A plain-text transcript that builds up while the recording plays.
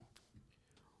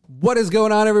What is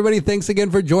going on, everybody? Thanks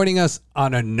again for joining us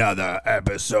on another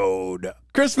episode.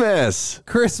 Christmas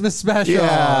special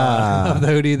of the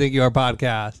Who Do You Think You Are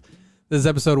podcast. This is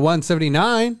episode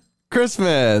 179.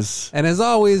 Christmas. And as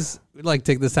always, we'd like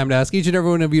to take this time to ask each and every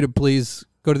one of you to please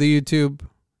go to the YouTube,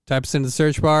 type us into the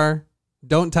search bar.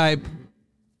 Don't type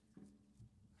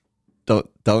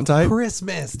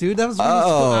Christmas, dude. That was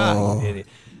really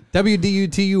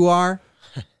WDUTUR.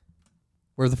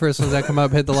 We're the first ones that come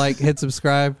up. Hit the like, hit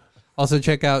subscribe. Also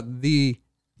check out the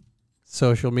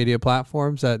social media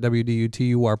platforms at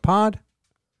WDUTUR Pod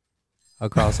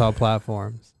across all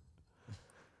platforms.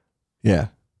 Yeah.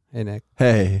 Hey, Nick.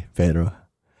 Hey, Pedro.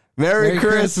 Merry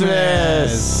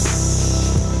Christmas.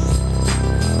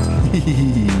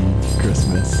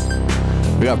 Christmas.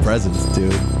 We got presents,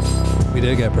 dude. We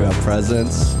did get presents. We got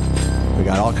presents. We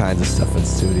got all kinds of stuff in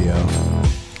studio.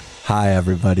 Hi,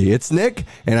 everybody. It's Nick,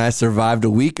 and I survived a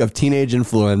week of teenage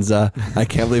influenza. I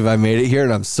can't believe I made it here,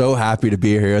 and I'm so happy to be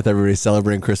here with everybody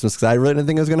celebrating Christmas because I really didn't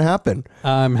think it was going to happen.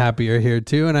 I'm happy you're here,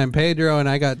 too, and I'm Pedro, and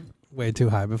I got way too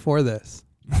high before this.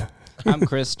 I'm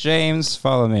Chris James.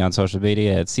 Follow me on social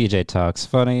media at CJ Talks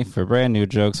Funny for brand new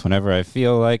jokes whenever I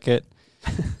feel like it.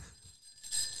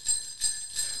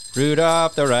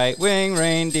 Rudolph the right-wing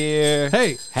reindeer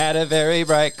had a very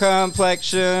bright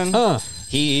complexion.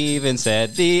 He even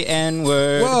said the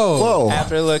N-word. Whoa.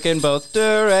 After looking both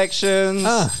directions.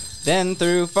 Then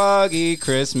through foggy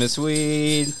Christmas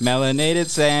weed, melanated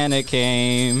Santa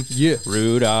came. Yeah.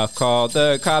 Rudolph called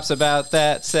the cops about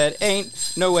that, said,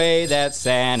 ain't no way that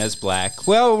Santa's black.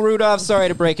 Well, Rudolph, sorry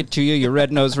to break it to you, you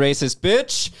red-nosed racist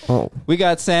bitch. We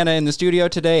got Santa in the studio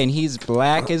today, and he's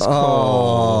black as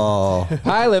coal.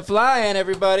 Pilot flying,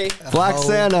 everybody. Black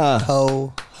Santa.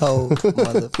 Ho,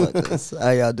 motherfuckers.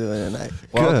 How y'all doing tonight?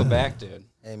 Welcome back, dude.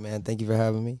 Hey, man, thank you for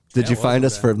having me. Did you find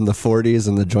us from the 40s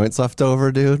and the joints left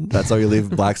over, dude? That's how you leave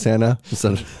Black Santa?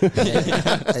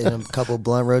 Hey, a couple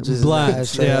blunt roaches. Blunt.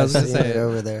 Yeah, I was going to say.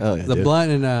 Over there. Oh, yeah, the dude.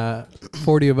 blunt and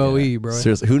 40 of OE, bro.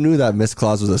 Seriously, who knew that Miss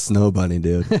Claus was a snow bunny,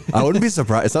 dude? I wouldn't be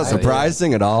surprised. It's not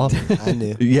surprising at all. I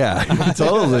knew. Yeah, you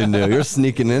totally knew. You're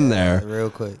sneaking in there. Real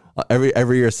quick.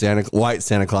 Every year, White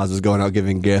Santa Claus was going out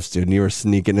giving gifts, dude, and you were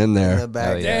sneaking in In the there.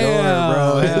 back door, Damn.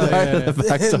 bro. Yeah. In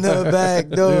the back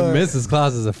door. Dude, Mrs.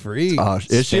 Claus is a freak. Oh, is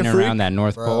she a Spinning freak? around that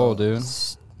North Bro, Pole, dude.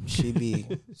 She be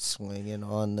swinging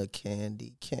on the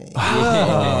candy cane.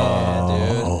 Yeah,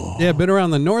 dude. Yeah, been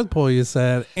around the North Pole, you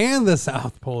said, and the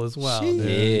South Pole as well, dude.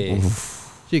 Yeah.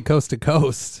 She coast to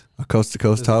coast. A coast to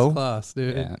coast Mrs. hoe? Claus,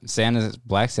 dude. Yeah.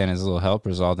 Black Santa's little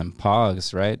helpers, all them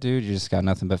pogs, right, dude? You just got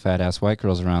nothing but fat ass white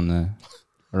girls around the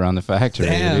factory.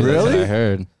 Damn. dude. That's Really? what I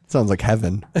heard. Sounds like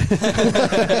heaven.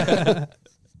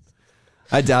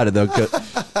 I doubt it, though,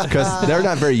 because they're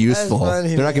not very useful.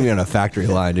 funny, They're not going to be on a factory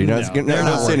line, dude. You're they're not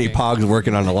not see any pogs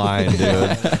working on the line,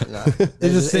 dude.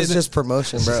 It's just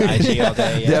promotion, bro. IG all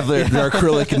day, They have their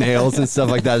acrylic nails and stuff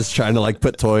like that, just trying to, like,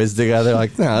 put toys together.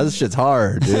 Like, nah, this shit's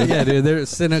hard, dude. Yeah, dude, they're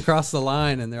sitting across the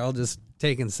line and they're all just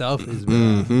taking selfies, bro.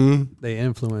 Mm-hmm. They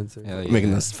influencers. Hell yeah.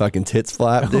 Making those fucking tits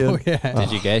flap, dude. Oh, yeah.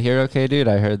 Did you get here okay, dude?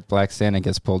 I heard Black Santa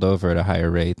gets pulled over at a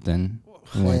higher rate than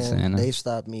White Man, Santa. they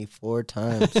stopped me 4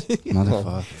 times.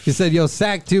 Motherfucker. He said, yo,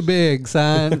 sack too big,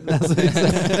 son. That's what he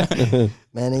said.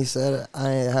 Man, he said, I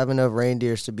ain't have enough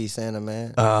reindeers to be Santa,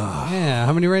 man. Yeah,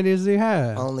 how many reindeers do you I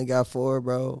have? only got 4,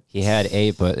 bro. He had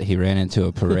 8, but he ran into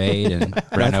a parade and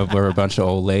ran over a bunch of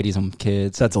old ladies and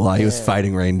kids. That's a lie. He was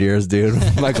fighting reindeers, dude.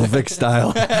 Michael Vick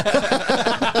style.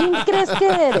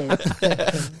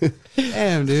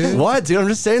 Damn, dude. What, dude? I'm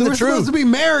just saying We're the supposed truth. to be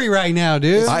merry right now,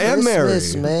 dude. I am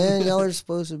Christmas, married. man. Y'all are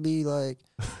supposed to be like,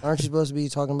 aren't you supposed to be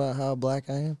talking about how black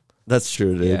I am? That's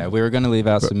true, dude. Yeah, we were going to leave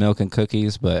out some milk and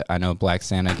cookies, but I know Black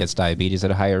Santa gets diabetes at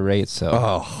a higher rate, so...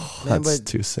 Oh, Man, that's but-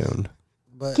 too soon.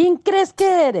 But ¿Quién crees que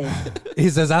eres?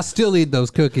 He says, I still eat those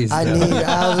cookies. I was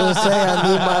gonna say, I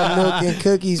need my milk and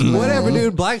cookies, man. Whatever,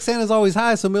 dude. Black Santa's always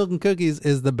high, so milk and cookies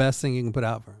is the best thing you can put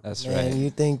out for him. That's Man, right. you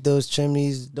think those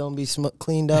chimneys don't be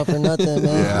cleaned up or nothing, man?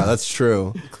 Yeah, that's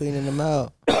true. Cleaning them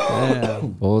out. Yeah.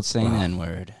 Bold saying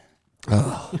N-word.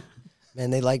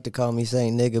 Man, they like to call me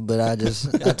Saint Nigga, but I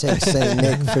take Saint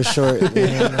Nick for short.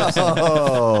 Man.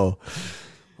 Oh,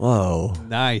 whoa,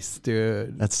 Nice,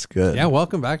 dude. that's good. Yeah,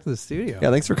 welcome back to the studio. Yeah,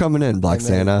 thanks for coming in, Black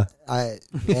Hey, man,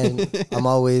 Santa. I'm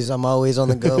always on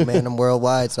the go, man. I'm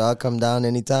worldwide, so I'll come down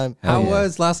anytime. How Hell yeah.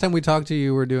 was last time we talked to you?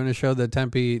 You were doing a show at the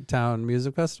Tempe Town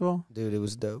Music Festival. Dude, it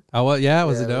was dope. Oh, well, yeah,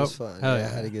 was it dope? It was fun. Hell Yeah,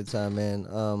 yeah. I had a good time, man.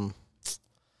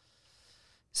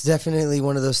 It's definitely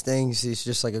one of those things. It's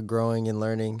just like a growing and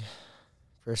learning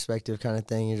perspective kind of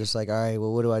thing. You're just like, all right,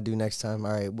 well, what do I do next time?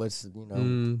 All right, what's,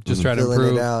 Just try to filling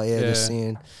improve. it out. Yeah, just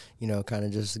seeing, kind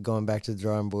of just going back to the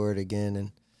drawing board again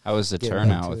and How was the Get turnout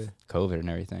back to with it. COVID and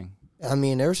everything? I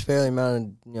mean, there was fairly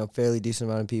decent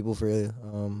amount of people for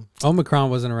Omicron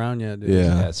wasn't around yet, dude.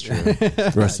 Yeah. That's true.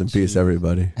 Rest in peace,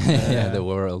 everybody. Yeah, the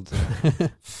world.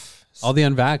 All the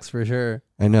unvax for sure.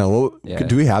 I know. Well, Yeah.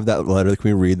 do we have that letter? Can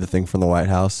we read the thing from the White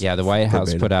House? Yeah, the White House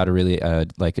Verbatim. put out a really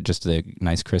just a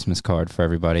nice Christmas card for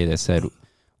everybody that said,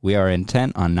 "We are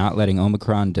intent on not letting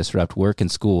Omicron disrupt work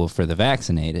and school for the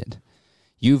vaccinated.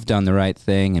 You've done the right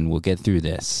thing and we'll get through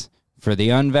this. For the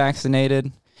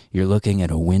unvaccinated, you're looking at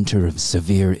a winter of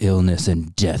severe illness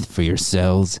and death for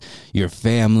yourselves, your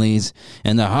families,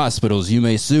 and the hospitals you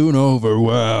may soon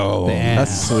overwhelm."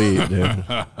 That's sweet, dude.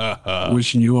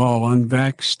 Wishing you all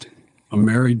unvaxxed a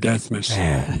Merry Deathmas.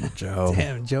 Joe.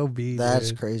 Damn, Joe B. that's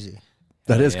dude. crazy.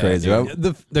 That is Yeah, crazy. dude.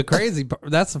 right? The crazy part,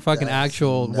 that's the fucking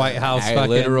actual White House A fucking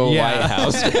literal yeah. White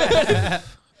House.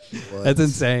 What? That's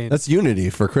insane. That's unity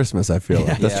for Christmas, I feel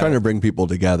like. That's Yeah. trying to bring people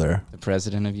together. The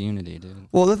president of unity, dude.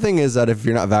 Well, the thing is that if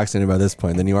you're not vaccinated by this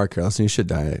point, then you are careless and you should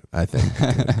die, I think.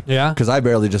 yeah. Because I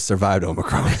barely just survived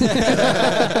Omicron.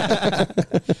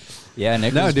 Yeah,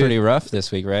 Nick No, was dude. pretty rough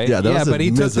this week, right? Yeah, that Yeah, was a but he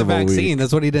took the miserable vaccine. week.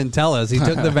 That's what he didn't tell us. He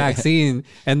took the vaccine,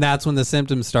 and that's when the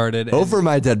symptoms started. And Over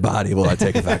my dead body will I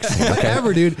take a vaccine. Okay?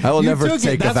 Whatever, dude. I will You never took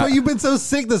take it. That's why you've been so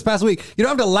sick this past week. You don't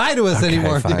have to lie to us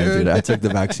anymore, fine, dude. I took the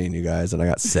vaccine, you guys, and I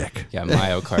got sick. Yeah,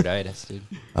 myocarditis, dude.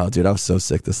 Oh, dude, I was so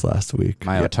sick this last week.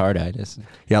 Myotarditis.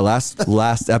 Yeah,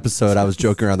 last episode I was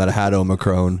joking around that I had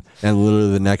Omicron, and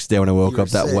literally the next day when I woke You were up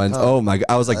that sick, Wednesday, huh? oh my god,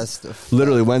 I was like, That's the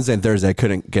literally Wednesday and Thursday I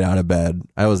couldn't get out of bed.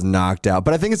 I was knocked out,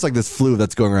 but I think it's like this flu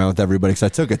that's going around with everybody because I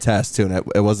took a test too, and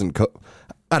it wasn't.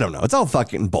 I don't know. It's all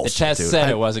fucking The bullshit. test dude. said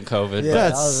it wasn't COVID. Yeah.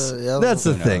 but That's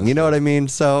the thing. You know what I mean?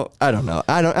 So I don't know.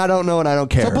 I don't know, and I don't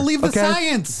care. So believe the okay?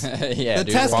 science. yeah, The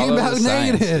dude, test follow came the out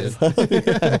science,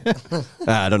 negative. dude.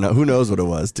 I don't know. Who knows what it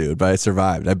was, dude? But I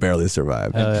survived. I barely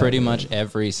survived. And pretty much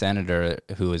every senator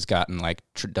who has gotten like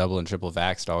double and triple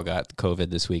vaxxed all got COVID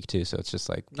this week too. So it's just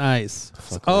like, Nice.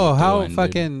 fuck are Oh, we how doing, dude?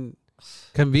 fucking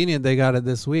convenient they got it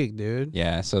this week, dude.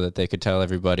 yeah, so that they could tell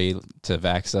everybody to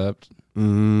vax up,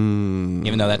 Mm.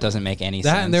 even though that doesn't make any That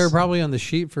sense. and they were probably on the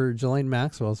sheet for Ghislaine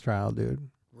Maxwell's trial, dude.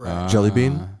 Jelly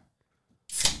bean?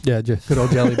 Yeah, good old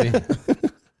jelly bean.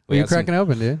 What We are you got some- cracking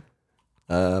open, dude?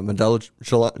 Modelo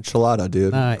Chelada,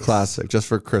 dude. Nice. Classic, just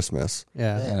for Christmas.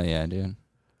 Yeah. Hell yeah, dude.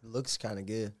 It looks kind of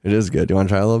good. It is good. Do you want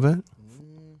to try a little bit?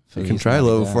 You can try a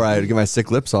little before I get my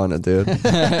sick lips on it, dude.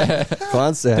 Come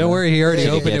on, Sam. Don't worry, he already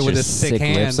Should've opened get it with your his sick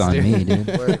hands, lips on dude. me,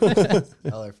 dude.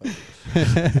 Y'all are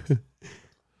funny.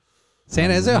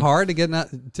 Santa, is it hard to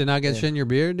not get shit in your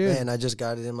beard, dude? Man, I just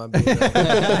got it in my beard.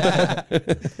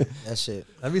 That shit.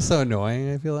 That'd be so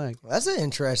annoying. I feel like. That's an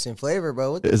interesting flavor,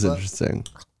 bro. What the It is fuck? interesting.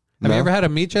 Have you ever had a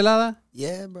michelada?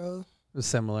 Yeah, bro. It was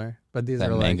similar, but these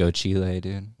That are mango chile,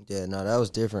 dude. Yeah, no, that was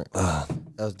different. That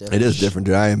was different. It is different,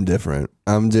 dude. I am different.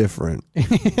 I'm different.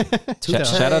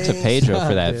 Shout out to Pedro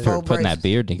for that, Dude. for Full putting brace. that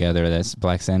beard together. That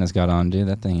Black Santa's got on, dude.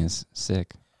 That thing is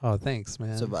sick. Oh, thanks,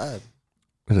 man. It's a vibe.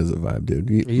 It is a vibe, dude.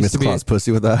 You used Miss to be- Claus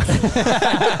pussy with that.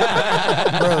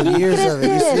 Bro, years of it.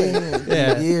 You see?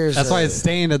 Yeah, Years that's of why it. it's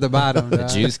stained at the bottom. The dog.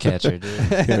 juice catcher, dude.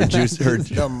 her, juice,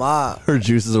 The mop. her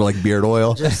juices are like beard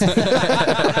oil. Just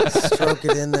stroke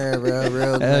it in there, bro.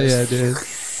 Real Hell nice. yeah, dude.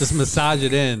 Just massage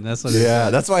it in. That's what. Yeah,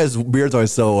 that's why his beard's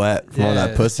always so wet from all Yeah.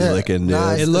 that pussy licking, dude.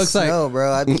 Nah, it's It the looks like- snow,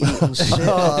 bro. I be eating shit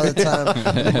all the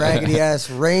time. Raggedy ass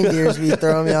reindeers be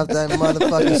throwing me off that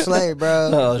motherfucking sleigh, bro.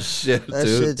 Oh shit, That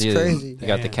dude. shit's Dude, crazy. You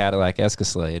got the Cadillac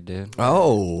Escalade, dude.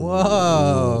 Oh,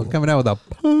 Whoa, coming out with a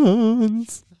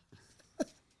puns.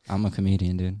 I'm a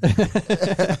comedian, dude.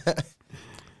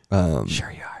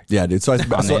 Sure you are. yeah, dude. So I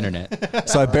On the internet.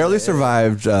 So I barely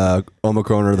survived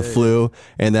Omicron or the flu.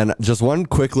 And then just one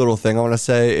quick little thing I want to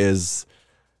say is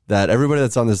that everybody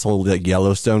that's on this whole like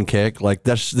Yellowstone kick, like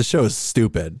the show is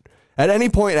stupid. At any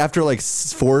point after like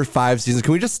 4 or 5 seasons,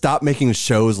 can we just stop making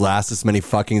shows last this many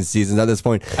fucking seasons at this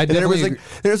point? I And then everybody's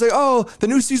definitely like, oh, the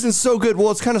new season's so good.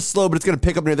 Well, it's kind of slow, but it's going to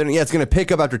pick up near the end. Yeah, it's going to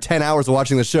pick up after 10 hours of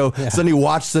watching the show. So then you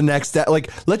watch the next, like,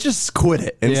 let's just quit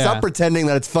it and Yeah. stop pretending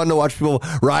that it's fun to watch people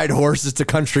ride horses to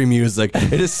country music.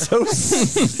 It is so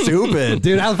stupid.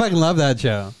 Dude, I fucking love that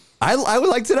show. I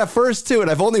liked it at first too, and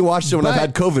I've only watched it when I've But-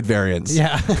 had COVID variants.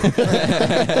 Yeah.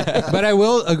 But I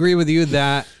will agree with you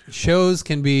that shows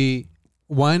can be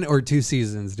 1 or 2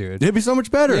 seasons, dude. It'd be so much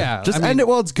better. Yeah, Just I mean- end it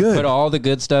while it's good. Put all the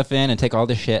good stuff in and take all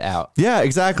the shit out. Yeah,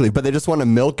 exactly. But they just want to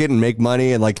milk it and make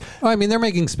money and like, Oh, I mean, they're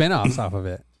making spin-offs off of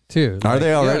it, too. Are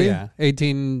they already? Yeah.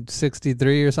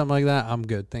 1863 or something like that. I'm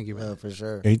good. Thank you, man. Oh, for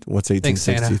sure. what's Thanks,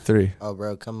 Santa. 1863? Oh,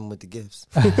 bro, coming with the gifts.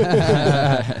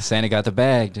 Santa got the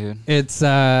bag, dude. It's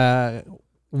when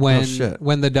Oh, shit.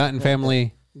 when the Dutton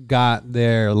family got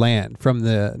their land from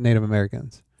the Native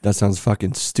Americans. That sounds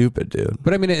fucking stupid, dude.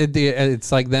 But I mean,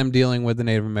 it's like them dealing with the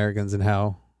Native Americans and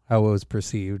how it was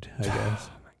perceived, I guess.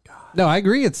 Oh my God. No, I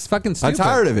agree. It's fucking stupid. I'm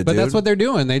tired of it, but dude. that's what they're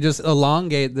doing. They just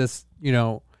elongate this,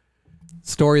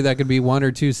 story that could be 1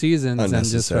 or 2 seasons and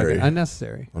just fucking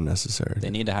unnecessary. They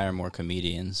need to hire more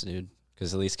comedians, dude.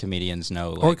 Because at least comedians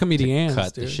know, or comedians, to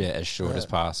cut the shit as short as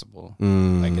possible.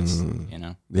 Like it's,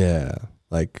 Yeah.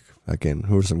 Like, again,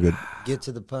 who are some good... Get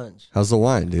to the punch. How's the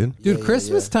wine, dude? Dude,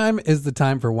 Christmas time is the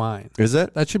time for wine. Is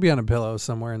it? That should be on a pillow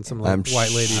somewhere in some white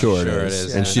lady. Sure it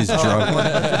is. And she's drunk.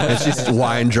 And she's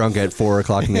wine drunk at 4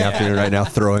 o'clock in the afternoon right now,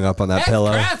 throwing up on that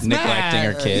pillow. Neglecting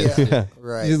her kids.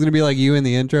 Right. She's gonna be like you in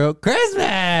the intro.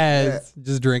 Christmas,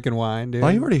 just drinking wine, dude. Why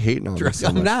are you already hating on me so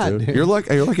I'm much, not, dude? dude. You're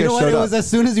lucky You know I what? showed It up. was as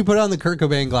soon as you put on the Kurt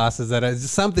Cobain glasses that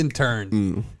something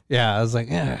turned. Yeah, I was like,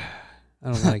 I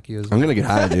don't like you. I'm gonna get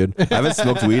high, dude. I haven't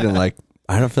smoked weed in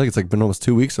I don't feel like it's like been almost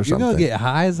 2 weeks or You're something. gonna get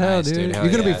high as hell, Nice, dude. dude. Hell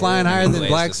You're gonna be yeah, flying dude. higher than Laced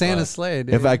Black as Santa's fuck. sleigh,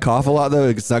 dude. If I cough a lot though,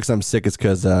 it's not because I'm sick. It's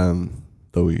because the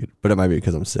weed. But it might be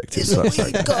because I'm sick too. It's So a it's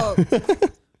like, weed cough.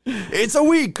 it's a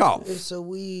weed cough. It's a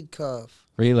weed cough.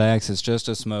 Relax. It's just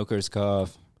a smoker's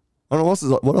cough. I don't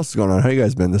know what else is going on. How you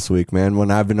guys been this week, man? When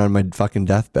I've been on my fucking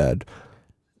deathbed.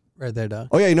 right there, dog.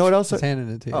 Oh yeah, you know what else? Just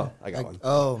handing it to you. Oh, I got one.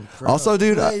 Oh, bro. Also,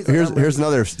 dude, Please, here's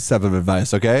another step of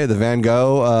advice. Okay, the Van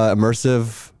Gogh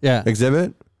immersive Yeah.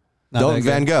 exhibit. Not Don't that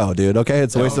Van good. Gogh, dude. Okay,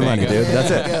 it's a waste of Van money, Gogh. dude.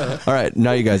 That's it. All right,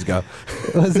 now you guys go.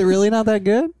 Was it really not that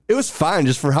good? It was fine,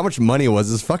 just for how much money it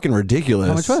was. It's fucking ridiculous.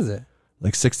 How much was it?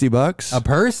 Like $60. A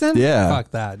person? Yeah.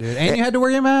 Fuck that, dude. And you had to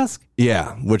wear your mask?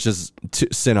 Yeah, which is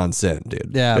sin on sin,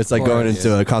 dude. Yeah, it's of like going course.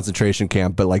 into a concentration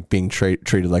camp, but like being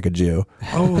treated like a Jew.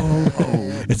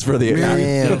 It's for the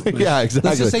Damn. yeah, exactly.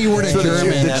 Let's just say you were It's a for the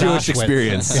German the at Jewish Auschwitz.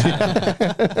 experience.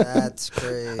 That's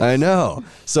crazy. I know.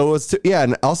 So it's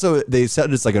and also they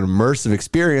said it's like an immersive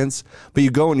experience, but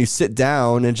you go and you sit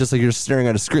down and it's just like you're staring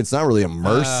at a screen. It's not really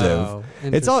immersive. Oh,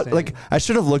 It's all interesting. like I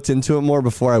should have looked into it more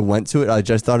before I went to it. I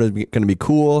just thought it was going to be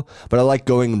cool, but I like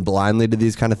going blindly to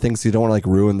these kind of things. So you don't want to like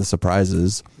ruin the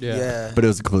surprises. Yeah. But it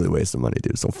was a complete waste of money,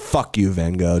 dude. So fuck you,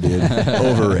 Van Gogh, dude.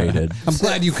 Overrated. I'm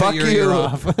glad you cut Fuck your you, ear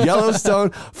off.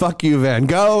 Yellowstone. Fuck you, Van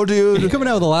Gogh, You're dude. coming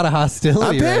out with a lot of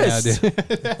hostility I'm right now, pissed.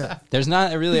 dude. There's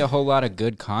not really a whole lot of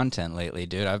good content lately,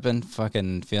 dude. I've been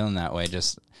fucking feeling that way.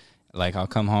 Just like I'll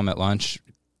come home at lunch,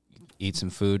 eat some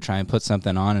food, try and put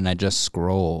something on, and I just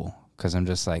scroll because I'm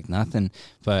just like nothing.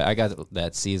 But I got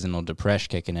that seasonal depression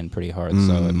kicking in pretty hard,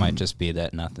 so it might just be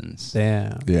that nothing's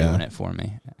Damn. Yeah. doing it for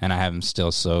me. And I am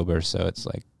still sober, so it's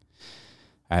like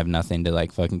I have nothing to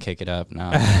like fucking kick it up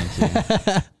now. Thank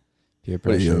you. Peer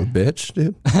What are you, a pressure. bitch,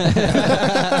 dude?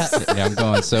 Yeah, I'm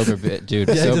going sober, dude.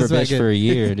 Yeah, sober just bitch fucking- for a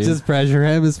year, dude. Just pressure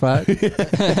him as fuck.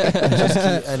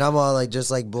 And I'm all like, just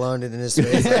like blowing it in his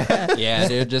face. Like, Yeah,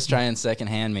 dude. Just try and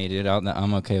secondhand me, dude.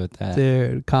 I'm okay with that.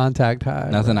 Dude, contact high.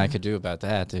 Nothing I could do about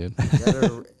that, dude.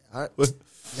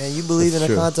 man, you believe in That's a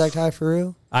true. contact high for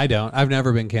real? I don't. I've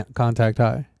never been contact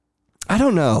high. I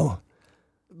don't know.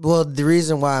 Well, the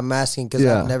reason why I'm asking because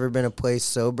Yeah. I've never been a place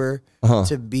sober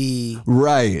to be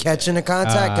Right. catching a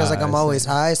contact because like I'm I always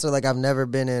high, so like I've never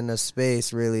been in a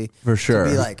space really For sure. to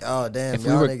be like, oh damn, If we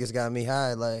y'all were- niggas got me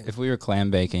high. Like If we were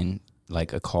clam baking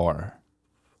like a car,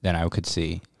 then I could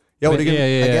see. Yeah, what are you yeah, gonna-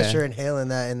 yeah. I guess you're inhaling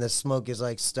that, and the smoke is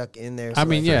like stuck in there. I so,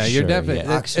 mean, like, yeah, you're sure, definitely.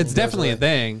 yeah. It's Oxygen definitely a goes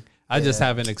away. thing. I just Yeah.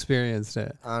 haven't experienced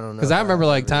it. I don't know. Because I if remember I've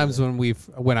like ever times done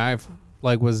when I've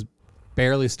like was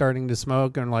barely starting to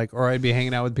smoke and like, or I'd be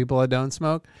hanging out with people that don't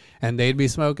smoke and they'd be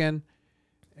smoking,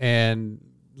 and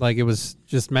like it was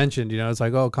just mentioned, it's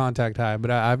like, oh, contact high,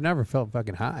 but I've never felt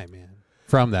fucking high, man,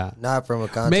 from that. not from a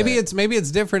contact. Maybe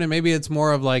it's different, and maybe it's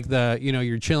more of like the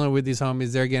you're chilling with these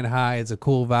homies, they're getting high, it's a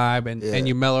cool vibe, and Yeah. and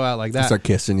you mellow out like that. Start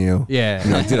kissing you. Yeah,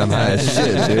 You're like, dude, I'm high as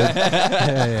shit, dude.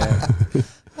 yeah.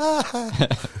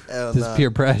 Hell Just no. peer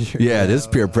pressure. Yeah, this is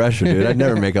peer pressure, dude. I'd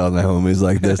never make out with my homies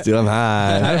like this, dude. I'm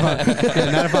high.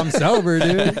 Not if I'm sober,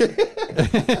 dude.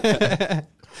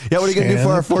 Yeah, what are you gonna do for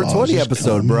our 420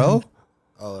 episode, bro?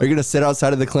 Are you gonna sit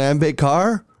outside of the clam bake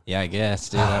car? Yeah, I guess,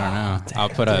 dude. I don't know. I'll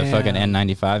put a Damn. fucking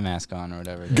N95 mask on or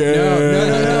whatever.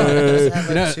 Just have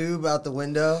a know- tube out the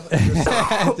window.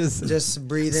 Just, Just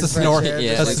breathe in It's a fresh snort- air.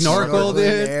 yeah, just, a snorkel, snorkeling in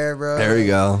dude. the air, bro. There we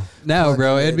go. no,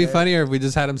 bro. It'd be there. funnier if we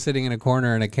just had him sitting in a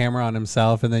corner and a camera on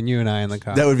himself, and then you and I in the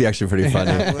car. That would be actually pretty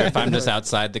funny. If I'm just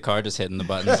outside the car, just hitting the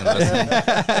buttons and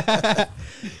listening.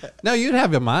 No, you'd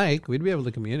have a mic. We'd be able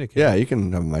to communicate. Yeah, you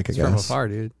can have a mic, I From guess. afar,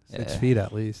 dude. 6 Yeah. feet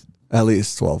at least. At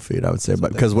least 12 feet, I would say.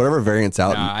 But because whatever variant's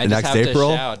out No, I in just next have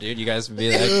April. to shout, dude. You guys would be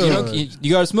like,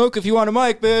 you gotta smoke if you want a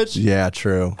mic, bitch. Yeah,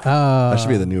 true. That should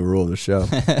be the new rule of the show.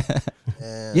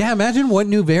 Yeah, imagine what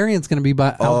new variant's going to be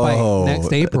out by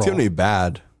next April. It's gonna be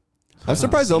bad. I'm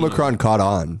surprised Omicron caught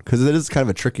on because it is kind of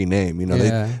a tricky name. You know,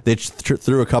 Yeah. they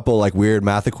threw a couple like weird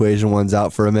math equation ones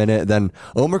out for a minute. Then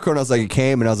Omicron, I was like, it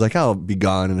came and I was like, I'll be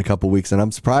gone in a couple weeks. And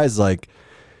I'm surprised, like,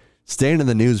 staying in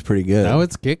the news pretty good. No,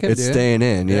 it's kicking, It's dude. staying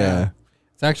in, yeah.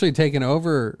 It's actually taking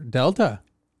over Delta.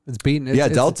 It's beating.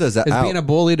 Delta's it's out. being a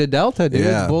bully to Delta, dude.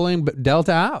 Yeah. It's bullying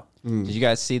Delta out. Did you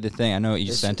guys see the thing? I know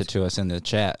you sent it to us in the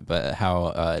chat, but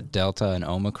how Delta and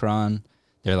Omicron,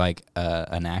 they're like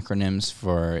an acronyms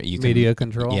for you can, Media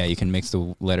control. Yeah, you can mix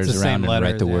the letters It's the around same and write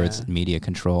letters, the yeah. words media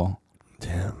control.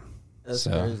 Damn. That's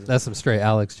So- crazy. That's some straight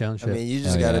Alex Jones I shit. mean, you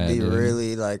just Oh, gotta yeah, be dude.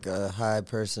 really like a high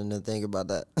person to think about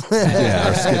that. Yeah,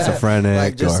 or schizophrenic.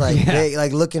 Like just or, like Yeah. big,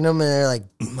 like looking them and they're like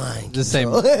mind Just say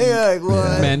control. like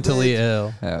what? mentally bitch?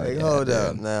 ill. Like yeah, hold dude.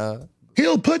 up now.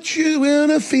 He'll put you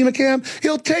in a FEMA camp.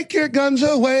 He'll take your guns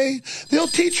away. They'll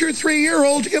teach your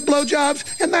 3-year-old to get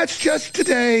blowjobs, and that's just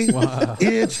today.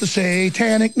 It's the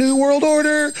satanic new world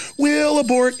order. We'll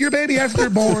abort your baby after they're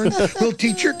born. We'll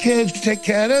teach your kids to take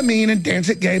ketamine and dance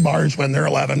at gay bars when they're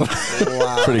 11.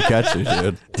 pretty catchy,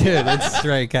 dude. Dude, it's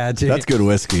straight catchy. That's good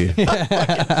whiskey.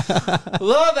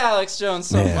 Love Alex Jones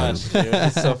so Man. much, dude.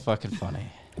 It's so fucking funny.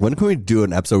 When can we do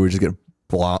an episode where we just get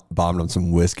bombed on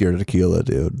some whiskey or tequila,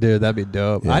 dude? Dude, that'd be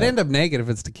dope. Yeah. I'd end up naked if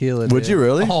it's tequila. Would dude. you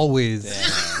really? Always.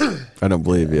 I don't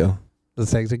believe you.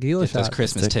 Let's take tequila Get those shots.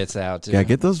 Christmas tits out, dude. Yeah,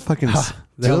 get those fucking get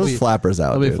They'll those be- flappers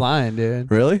out, I'll be dude. flying, dude.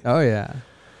 Really? Oh yeah.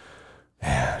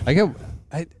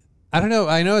 I don't know.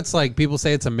 I know it's like people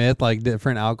say it's a myth, like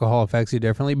different alcohol affects you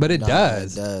differently, but it Nah,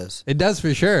 does. It does. It does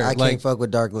for sure. I like can't fuck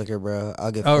with dark liquor, bro. I'll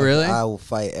get. Oh, fucked. really? I will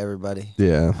fight everybody.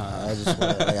 Yeah. I just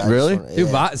wanna, like, I Really? Just wanna, dude,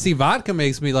 yeah. see, vodka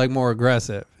makes me like more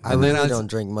aggressive. I And really then don't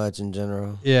drink much in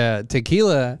general. Yeah,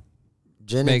 tequila.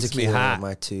 Gin Makes and me tequila hot, are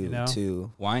my two. you know?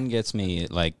 Two. Wine gets me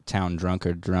like town drunk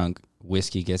or drunk.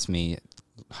 Whiskey gets me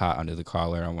hot under the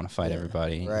collar. I want to fight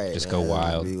everybody. Right. Just man. go It'd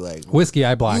wild. be like, Whiskey,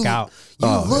 I black you, out. You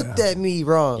Oh, looked at me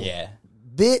wrong, Yeah.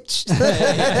 bitch.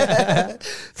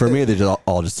 For me, they just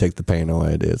all just take the pain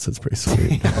away, dude. So it's pretty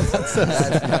sweet.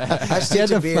 I stick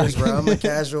the to beers, bro. I'm a fucking-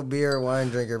 casual beer and wine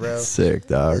drinker, bro. Sick,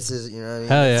 dog. This is, you know what I mean?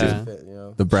 Hell This is yeah. fit, you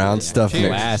know? The brown stuff. Cheers.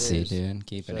 Nick. Classy, Cheers. dude.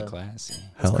 Keeping it classy.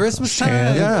 Hell, Christmas time.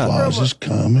 Santa Yeah. Claus is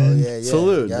coming. Yeah, yeah.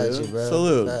 Salute, Got dude. you, bro.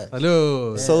 Salute. Fact.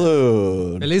 Hello.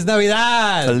 Salud. Feliz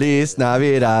Navidad. Feliz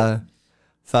Navidad.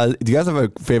 Do you guys have a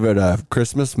favorite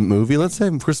Christmas movie? Let's say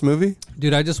Christmas movie.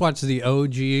 Dude, I just watched the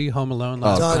OG Home Alone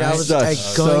last Dog, night. I was Such- going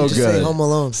so to say good. Home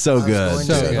Alone. So I was good. going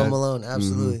So to say good. Home Alone.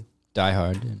 Absolutely. Die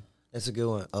Hard, dude. That's a good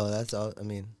one. Oh, that's all. I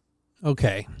mean,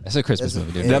 Okay. That's a Christmas That's-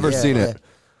 movie, dude. yeah, Never yeah, seen yeah. it.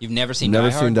 You've never seen Never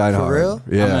Die Hard? seen Die Hard. real?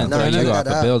 Yeah. I'm gonna No, throw check you that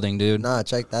off a out. building, dude. Nah,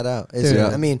 check that out. It's, Dude. Yeah.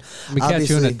 I mean, Let me catch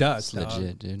you in a obviously, duck. It's dog.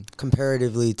 legit, dude.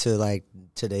 comparatively to like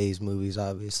today's movies,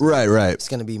 obviously, Right. it's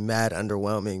gonna be mad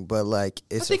underwhelming. But like,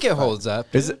 I it's think a it fun- holds up.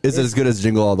 Is it as good as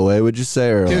Jingle All the Way? Would you say,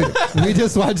 or Dude, like, we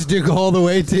just watched Jingle All the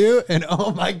Way too, and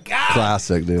oh my god,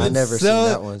 classic, dude? I never so- seen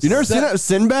that one. You never seen that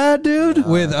Sinbad, dude?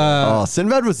 with Oh,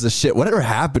 Sinbad was the shit. Whatever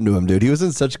happened to him, dude? He was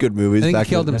in such good movies. I think back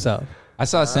he killed in the- himself. I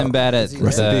saw Sinbad at is he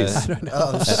Rest in the. peace.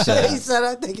 Oh shit! He said,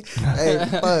 "I think." Hey,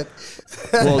 fuck.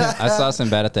 Well, I saw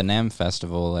Sinbad at the NAMM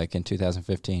festival like in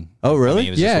 2015. Oh, I mean, really?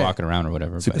 he was Yeah. just walking around or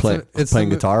whatever. Was he But it's playing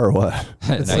the- guitar or what?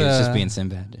 no, he was just uh, being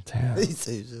Sinbad. Dude. He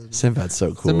said, just- Sinbad's so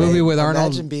It's a cool. movie with Arnold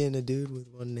Imagine being a dude with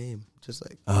one name, just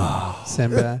like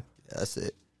Sinbad. that's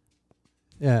it.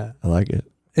 Yeah, I like it.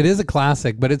 it is a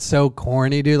classic, but it's so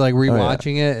corny, dude. Like yeah.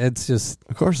 rewatching it, it's just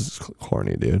Of course, it's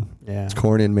corny, dude. yeah. It's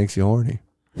corny and makes you horny.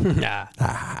 Nah.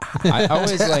 I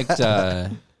always liked.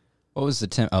 What was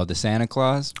the Santa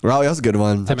Claus? Raleigh, that's a good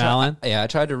one. Tim Allen. Yeah, I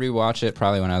tried to rewatch it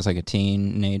probably when I was like a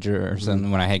teenager or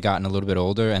something, when I had gotten a little bit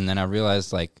older, and then I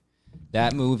realized like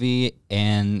that movie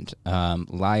and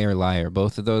Liar Liar,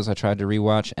 both of those I tried to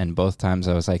rewatch, and both times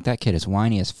I was like, that kid is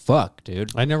whiny as fuck,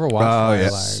 dude. I never watched. Oh, Liar, yeah.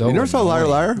 Liar. So You never saw Liar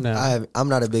Liar? No. I'm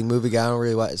not a big movie guy. I don't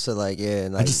really watch. So like, yeah.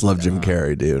 And, like, I just love Jim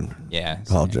Carrey, dude. Yeah.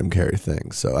 All same. Jim Carrey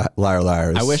things. So Liar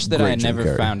Liar is I wish that great I Jim never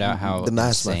Carrey. found out how The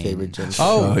Mask's my insane- favorite Jim.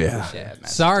 Oh, Oh, yeah. Yeah, Mask.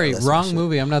 Sorry, That's wrong some shit.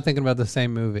 movie. I'm not thinking about the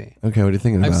same movie. Okay, what are you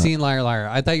thinking about? I've seen Liar Liar.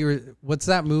 I thought you were. What's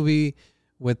that movie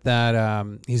with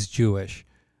that? He's Jewish.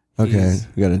 Okay, He's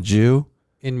we got a Jew.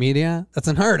 in media. That's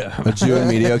unheard of. A Jew in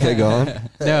media. Okay, go on.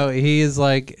 No, he is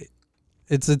like,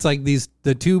 it's like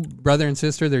the two brother and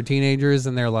sister. They're teenagers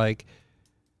and they're like,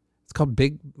 it's called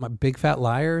My Big Fat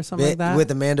Liar or something like that.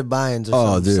 with Amanda Bynes. Or Oh,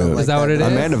 something, dude. something Is like that what it is?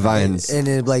 Amanda Vines. And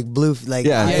then like blue, like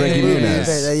Yeah, and Frankie blue-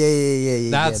 Muniz.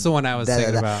 Yeah. That's the one I was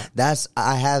thinking about. That's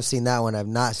I have seen that one. I've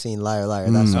not seen Liar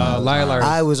Liar. That's why I was- Liar Liar.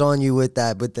 I was on you with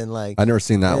that, but then like I never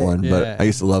seen that one, Yeah. but I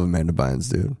used to love Amanda Bynes,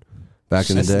 dude. back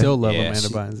in the I day. still love Yeah, Amanda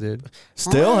she- Bynes, dude.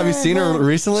 Still? Have you seen her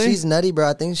recently? She's nutty, bro.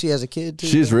 I think she has a kid too.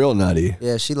 She's real nutty.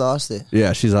 Yeah, she lost it.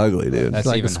 Yeah, she's ugly, dude. That's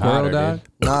Like even a squirrel hotter, dog.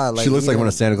 dude. Nah, like She looks like even- one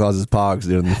of Santa Claus's pogs,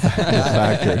 dude, in the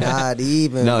factory. Not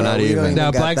even. No, bro. not We don't even. Now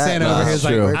got Black that Santa much. over here is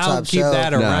like, True. We're I'll top keep shelf. that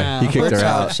Nah, around. he kicked We're her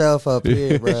top out. shelf up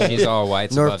here, bro. She's all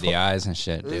whites North above the eyes and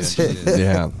shit, dude. She's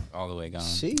Yeah. all the way gone.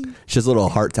 She She has a little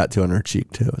heart tattoo on her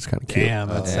cheek, too. It's kind of cute. Damn,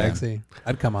 that's Damn. sexy.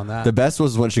 I'd come on that. The best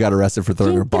was when she got arrested for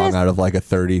throwing her bong out of like a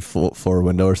 30-floor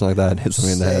window or something like that and hit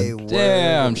somebody in the say head. word.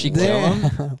 Damn, she killed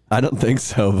him. I don't think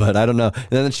so, but I don't know. And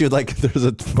then she would like, there's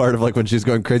a part of like when she was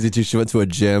going crazy too, she went to a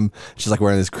gym. She's like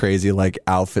wearing this crazy like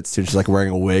outfits too. She's like wearing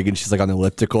a wig and she's like on the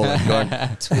elliptical. Like, going,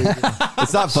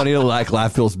 it's not funny to like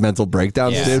laugh people's mental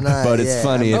breakdowns, Yeah. dude, It's not, but it's yeah.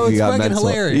 funny Oh, if you it's got fucking mental.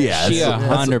 hilarious. Yeah, She it's-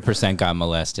 100% got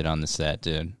molested on the set,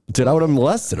 dude. dude, I would have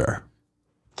molested her.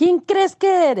 ¿Quién crees que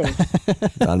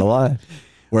eres? Not a lie.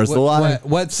 Where's the lie?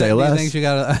 What Say set do you less. think she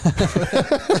got?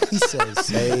 He said,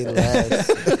 "Say less."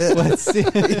 What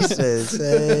scene? He said,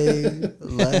 "Say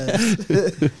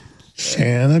less."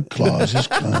 Santa Claus is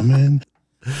coming.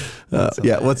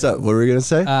 Yeah, what's up? What were we gonna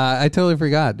say? I totally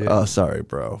forgot, dude. Oh, sorry,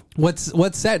 bro. What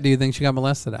set do you think she got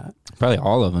molested at? Probably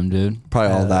all of them, dude.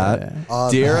 Probably all that.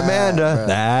 All Dear that, Amanda, bro.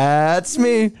 that's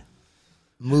me.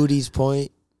 Moody's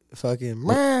Point, fucking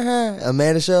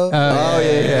Amanda show. Oh,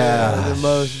 yeah. The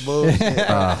most bullshit.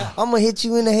 I'm gonna hit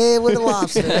you in the head with a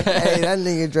lobster. Hey, that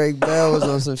nigga Drake Bell was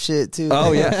on some shit too. Oh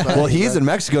man. yeah. Funny, Well, he's bro. in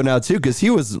Mexico now too because he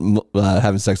was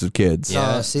having sex with kids.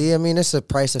 Yeah. See, I mean, it's a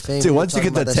price of fame. Dude, We once you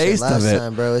talked get the about that shit taste of last it,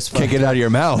 time, bro, it's can't get it out of your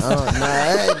mouth.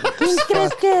 ¿Quién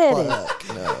crees que eres?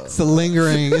 It's a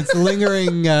lingering. It's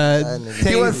lingering.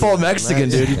 He went full Mexican,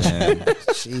 dude.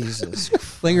 Jesus,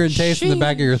 Lingering taste in the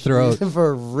back of your throat.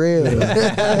 for real, for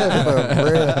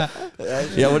real.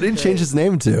 Yeah, what did he change his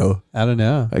name to? I don't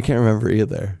know. I can't remember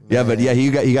either. Yeah, but yeah, he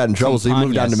got in trouble, so he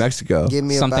moved down to Campañas. Mexico. Give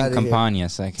me Something about it.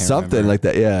 campañas. I can't Something remember. like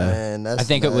that. Yeah. Man, that's I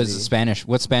think it was nutty. Spanish.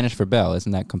 What's Spanish for bell?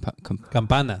 Isn't that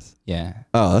Campanas. yeah?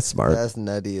 Oh, that's smart. That's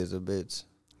nutty as a bitch.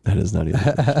 That is nutty.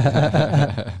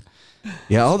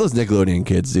 Yeah, all those Nickelodeon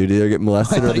kids, dude, either get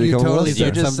molested or thought they you become totally molested.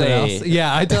 said just something say- else.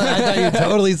 Yeah, I thought you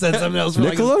totally said something else. For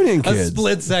Nickelodeon like a kids.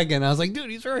 split second. I was like,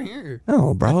 dude, he's right here.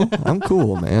 No, bro, I'm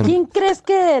cool, man. ¿Quién crees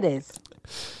que eres?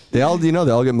 They all, they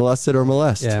all get molested or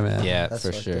molest. Yeah, man. Yeah, That's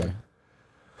for fucked sure. up.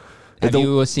 Have The-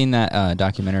 you seen that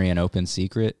documentary, An Open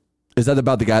Secret? Is that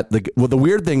about the guy? Well, the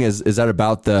weird thing is that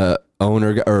about the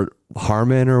owner or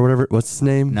Harmon or whatever? What's his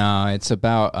name? No, it's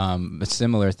about a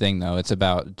similar thing though. It's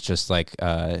about just like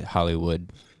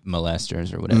Hollywood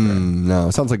molesters or whatever. No,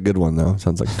 it sounds like a good one though.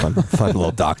 Sounds like a fun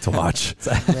little doc to watch.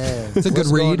 Man, It's a good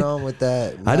what's read. going on with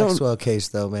that I don't- Maxwell case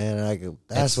though, man?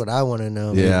 That's what I want to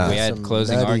know. Yeah. man. We had Some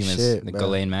closing nutty arguments. shit, The bro.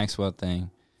 Ghislaine Maxwell thing.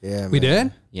 Yeah, We man.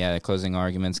 did? Yeah, the closing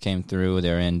arguments came through.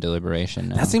 They're in deliberation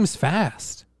now. That seems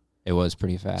fast. It was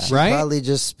pretty fast. She Right? probably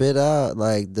just spit out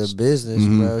like the business,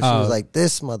 bro. She Oh. was like,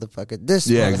 "This motherfucker, this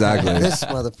Yeah, motherfucker, exactly. this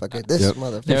motherfucker, this Yep.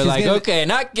 motherfucker." They're she's like, getting- okay,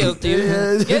 not guilty.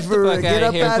 Yeah, Get the for real. fuck Get out of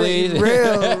up here, out please.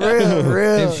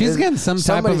 real. If she's getting some type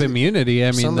of Somebody's- immunity, I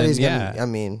mean, then Somebody's yeah. gonna. I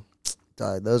mean,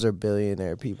 dog, those are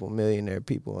millionaire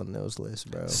people on those lists,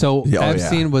 bro. So Yeah, oh,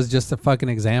 Epstein was just a fucking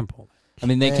example. I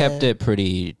mean, they kept Man. it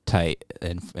pretty tight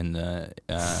in the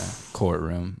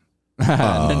courtroom.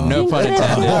 No pun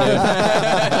intended.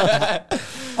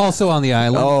 Also on the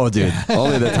island. Oh, dude,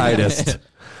 only the tightest.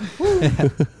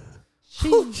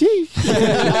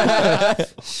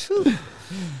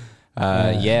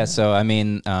 Yeah, so I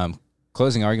mean,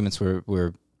 closing arguments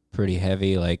were pretty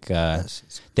heavy. Like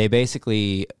they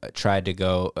basically tried to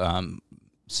go.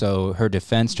 So her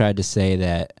defense tried to say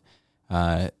that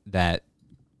that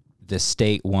the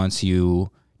state wants you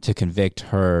to convict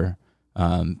her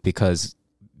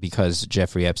because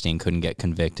Jeffrey Epstein couldn't get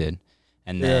convicted,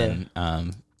 and then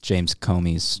James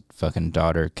Comey's fucking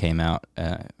daughter came out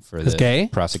for Is the gay?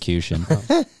 prosecution.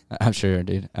 I'm sure,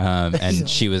 dude. And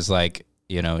she was like,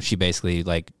 she basically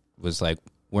was like,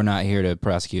 we're not here to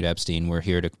prosecute Epstein. We're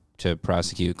here to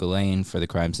prosecute Ghislaine for the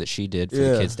crimes that she did, for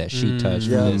the kids that she touched,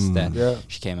 for this, that. Yeah.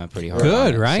 She came out pretty hard. Good,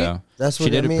 on it, right? So That's she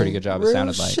what did I mean. a pretty good job. It Real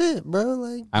sounded like. shit, bro.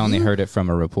 Like I only you- heard it from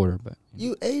a reporter, but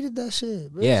You aided that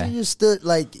shit, bro. Yeah. You just stood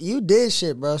you did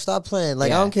shit, bro. Stop playing.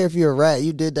 Like I Yeah. don't care if you're a rat.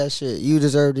 You did that shit. You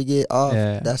deserve to get off.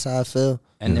 Yeah. That's how I feel.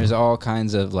 and there's all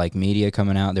kinds of media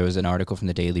coming out. There was an article from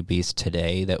the Daily Beast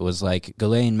today that was like,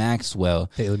 Ghislaine Maxwell,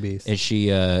 Daily Beast. is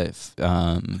she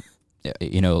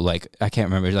you know, like I can't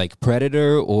remember, like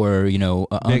predator or you know,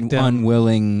 Victim.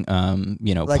 unwilling,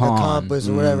 you know, like pawn. accomplice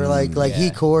or whatever. Like he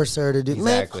coerced her to do.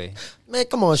 Exactly. Man,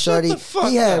 come on, shorty. the fuck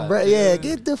He had up, bread. dude. Yeah,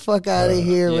 get the fuck out of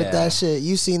here with yeah. that shit.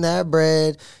 You seen that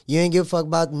bread? You ain't give a fuck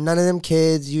about none of them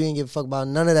kids. You ain't give a fuck about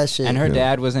none of that shit. And her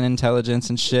dad was in intelligence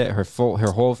and shit. Her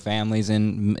whole family's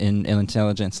in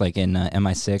intelligence, like in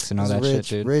MI6 and all that rich,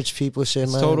 shit, dude. rich people shit.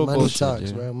 It's Money, total money bullshit, talks,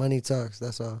 dude. bro. Money talks.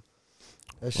 That's all.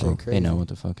 That shit crazy. They know what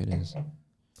the fuck it is.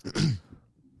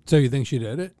 So you think she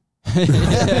did it?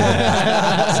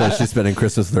 So she's spending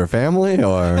Christmas with her family,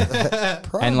 or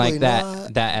Probably And like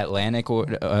not. that Atlantic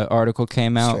article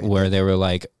came out Straight where they were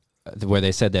like, where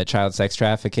they said that child sex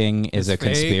trafficking is a fake.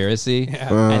 conspiracy,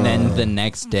 and then the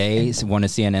next day, one of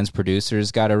CNN's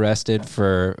producers got arrested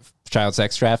for child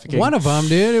sex trafficking. One of them,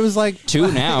 dude. It was like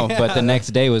 2 now, but the next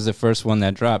day was the first one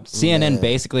that dropped. CNN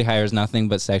basically hires nothing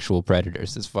but sexual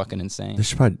predators. It's fucking insane. they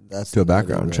should probably That's do a the nutty,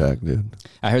 background bro. check, dude.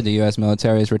 I heard the U.S.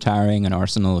 military is retiring an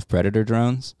arsenal of predator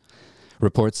drones.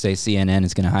 Reports say CNN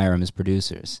is going to hire them as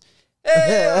producers.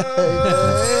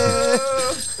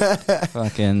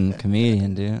 Fucking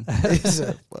comedian, dude. He's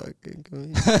a fucking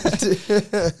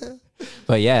comedian.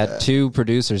 But yeah, 2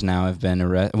 producers now have been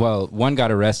arrested. Well, one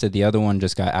got arrested. The other one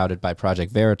just got outed by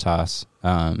Project Veritas,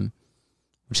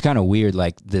 which is kind of weird.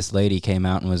 Like this lady came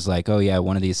out and was like, oh yeah,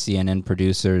 one of these CNN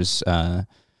producers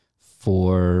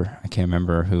for, I can't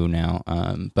remember who now,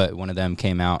 but one of them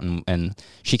came out and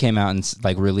she came out and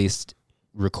like released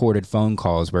recorded phone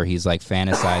calls where he's like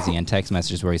fantasizing and text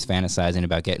messages where he's fantasizing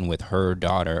about getting with her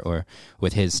daughter or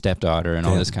with his stepdaughter and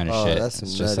all this kind of Oh, shit. that's some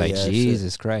It's just like, nutty ass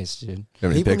Jesus Christ, dude. You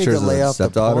have any People need to pictures of lay the off the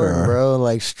stepdaughter? porn, or- bro.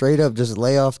 Like straight up, just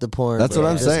lay off the porn. That's bro. what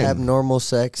I'm Just saying. Have normal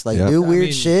sex. Like Yep. do weird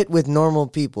mean- shit with normal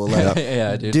people. Like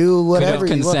Yeah, dude. do whatever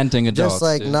you want. consenting adults, Just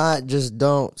like dude. not. Just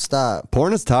don't stop.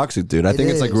 Porn is toxic, dude. I It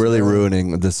think it's like is, really bro.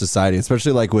 ruining the society,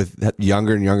 especially like with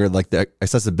younger and younger, like the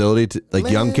accessibility to like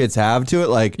young Man. kids have to it.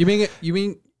 Like, you mean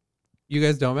you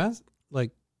guys don't like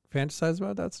fantasize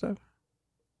about that stuff?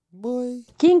 Boy,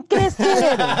 ¿Quién crees que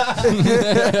eres?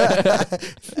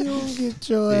 you don't get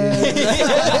your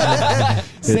ass.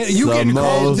 it's you the getting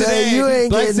cold most- today. Hey, you ain't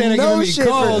Black getting Santa no giving me shit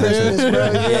cold, for dude. Christmas, bro.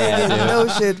 You ain't Yeah, getting dude. no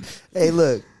shit. Hey,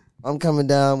 look, I'm coming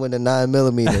down with a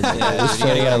 9mm. Yeah, dude, you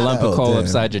gotta get a lump of Oh, coal damn.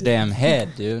 upside your damn head,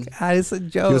 dude. God, it's a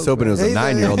joke. he was hoping it was a He's a-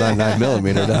 9-year-old, not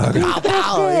 9mm dog.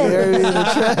 Oh, you heard me in the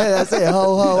trash. I said,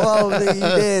 ho, ho, ho, nigga, you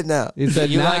dead now. He said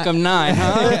You like them 9,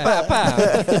 huh? Yeah. Pow, pow.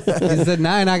 He said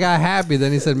 9. I got happy.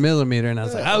 Then he said millimeter, and I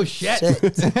was like, oh shit.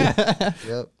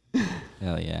 Yep.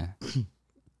 Hell yeah.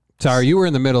 Sorry, you were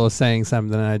in the middle of saying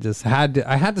something. And I just had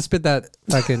to spit that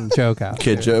fucking joke out.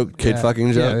 Kid joke, kid Yeah.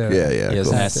 fucking joke. Yeah, Yeah, yeah. yeah. It was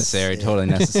cool. necessary, totally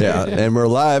necessary. Yeah, dude. and we're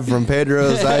live from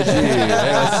Pedro's IG. Hey,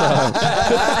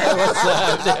 what's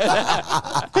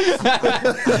up?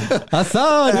 I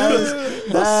saw it.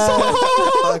 dude.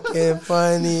 That's fucking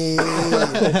funny.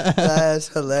 That's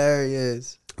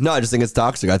hilarious. No, I just think it's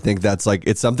toxic. I think that's like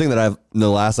it's something that I've in the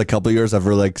last like couple of years I've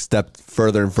really like stepped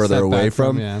further and further Step away back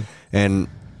from, from. yeah. And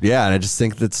yeah, and I just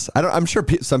think that's I'm sure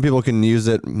some people can use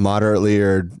it moderately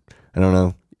or I don't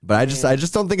know. But I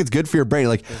just don't think it's good for your brain.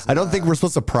 Like I don't think we're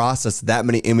supposed to process that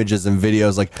many images and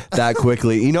videos like that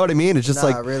quickly. You know what I mean? It's just Nah,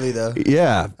 like really though.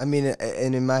 yeah. I mean,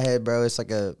 and in my head, bro, it's like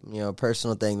a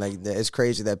personal thing. Like it's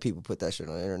crazy that people put that shit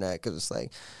on the internet because it's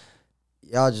like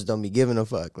y'all just don't be giving a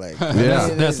fuck. Like Yeah.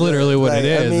 That's literally what it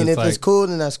is. I mean, It's if it's like- cool,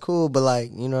 then that's cool. But like,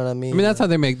 you know what I mean? I mean, that's how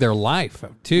they make their life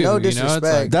too. No You know? It's disrespect.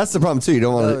 like, That's the problem too. You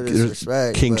don't No want to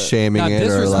disrespect, kink but- shaming not it or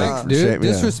disrespect, like dude. shame-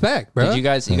 yeah. Disrespect, bro. Did you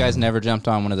guys never jumped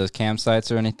on one of those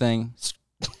campsites or anything?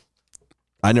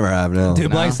 I never have no. Dude,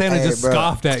 Black Santa Hey, just bro.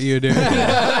 scoffed at you, dude.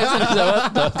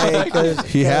 Hey, 'cause-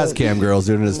 He has cam girls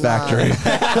doing in his factory.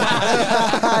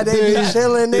 they be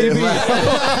chilling. They be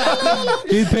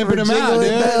He's pimping them out,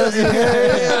 jingling bells. dude. You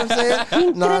know what I'm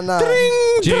saying?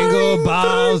 Nah. Jingle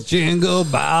balls, jingle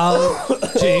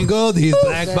balls, jingle these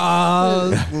black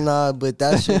balls. Nah, but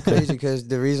that shit crazy because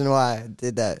the reason why I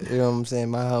did that, you know what I'm saying?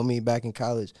 My homie back in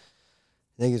college,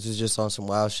 niggas was just on some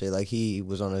wild shit. Like he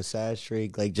was on a sad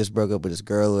streak, like just broke up with his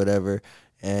girl or whatever.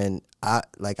 And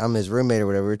I'm his roommate or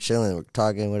whatever. We're chilling, we're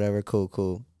talking, whatever.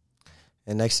 Cool.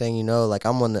 And next thing you know, like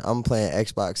I'm playing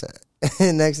Xbox.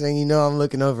 And next thing you know, I'm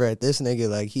looking over at this nigga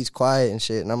like he's quiet and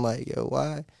shit. And I'm like, yo,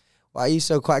 why are you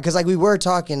so quiet? Because like we were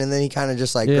talking, and then he kind of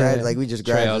just like we just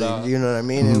Trailed gradually, off. you know what I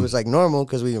mean? It was like normal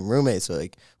because we were roommates, so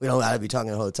like we don't gotta be talking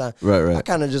the whole time. Right. I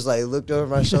kind of just like looked over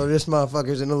my shoulder. This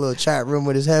motherfucker's in a little chat room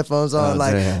with his headphones on, Oh,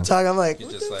 like damn. talking. I'm like,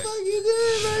 what just the like- fuck you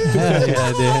doing, man?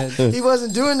 Yeah, dude. He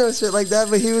wasn't doing no shit like that,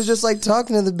 but he was just like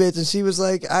talking to the bitch, and she was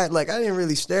like, I didn't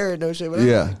really stare at no shit, but I was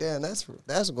Yeah. like, damn,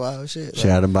 that's wild shit. She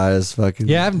had him by his fucking.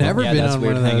 Yeah, I've never Yeah, been that's on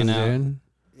weird one of those, hanging out. dude.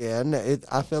 Yeah,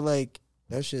 I feel like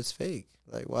that shit's fake.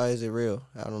 Like, why is it real?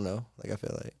 I don't know. Like, I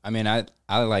feel like. I mean, I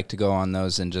like to go on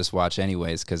those and just watch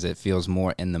anyways because it feels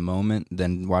more in the moment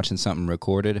than watching something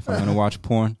recorded if I'm going to watch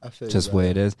porn. Just the way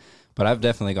it is. But I've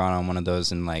definitely gone on one of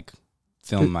those and, like,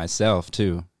 filmed myself,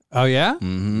 too. Oh, yeah?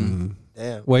 Mm-hmm.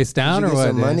 Damn. Waist down Did you or get what?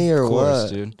 some money or Of course,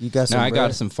 what? dude. You got some I got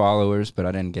bread? some followers, but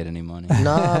I didn't get any money.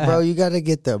 Nah, bro, you got to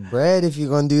get the bread if you're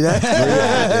going to do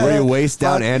that. Were you waist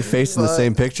down and face in the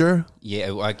same picture?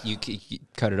 Yeah, like you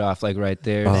cut it off like right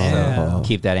there. Damn. So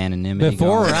keep that ananimity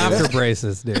Before or going. after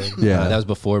braces, dude? Yeah. That was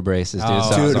before braces, dude. Oh.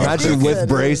 So I was Dude, all- imagine with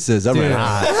braces. I'm Dude.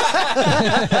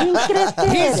 ¿Quién crees que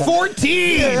He's eres?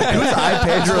 14! Who's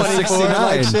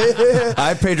iPedro69?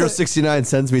 iPedro69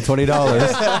 sends me $20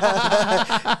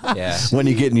 yeah. when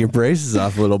you getting your braces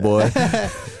off, little boy.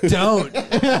 Don't.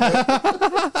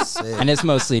 And it's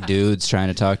mostly dudes trying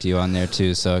to talk to you on there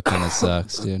too, so it kind of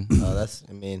sucks, dude. Oh, that's,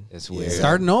 I mean. It's weird.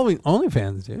 Starting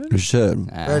OnlyFans, dude. You should.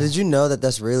 Bro, did you know that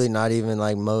that's really not even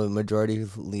like majority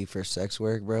for sex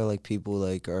work, bro? Like people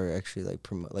like are actually like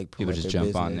promote People just their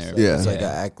jump on business. there. Like, it's Yeah. like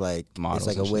Yeah. a act like Models it's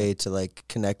like a and way to like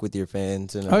connect with your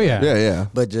fans and Oh, yeah. Yeah.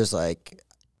 but just like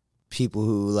people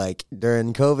who like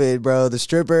during COVID, bro, the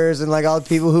strippers and like all the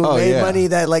people who Oh, made yeah. money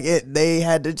that like they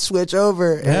had to switch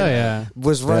over. and Hell yeah.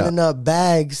 was running up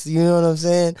bags. You know what I'm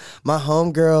saying? My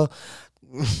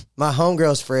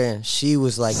homegirl's friend, she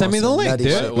was like, Send on me the some link, nutty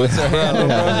dude. shit. What's her handle,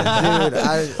 bro? Dude,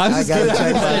 I just gotta kidding.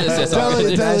 check It's that. just all-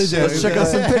 Totally, That shit- Let's check out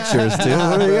some pictures, dude.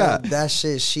 What do you got? That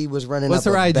shit, she was running What's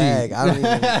up her a IG? bag. I don't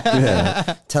even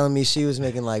Yeah. telling me she was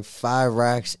making like 5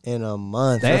 racks in a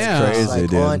month. Damn. That's crazy, Like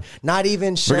dude. not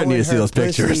even showing need to see her those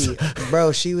pictures. pussy.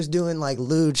 Bro, she was doing like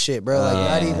lewd shit, bro. Like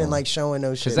not even like showing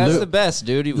no shit. Because that's bro. the best,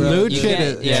 dude. Lewd shit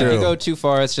can't- is- yeah, if True. you go too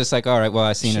far, it's just like, all right, well,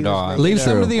 I've seen She it was all. making Leave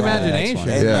some True. of the Yeah, that's imagination. fine.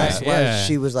 And Yeah. that's why Yeah.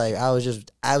 she was like, I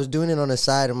was doing it on the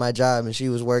side of my job, and she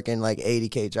was working like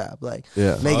 $80K job, like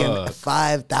Yeah. making Fuck.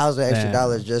 $5,000 extra Damn.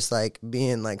 dollars, just like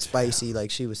being like spicy,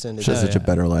 like she was sending. She has to such a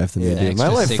better life than me, Yeah. dude. My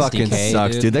Extra life fucking 60K,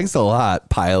 sucks, dude. dude. Thanks a lot,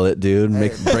 pilot, dude.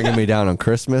 Bringing me down on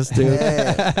Christmas, dude.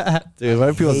 Yeah. Dude,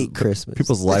 why do Hate Christmas.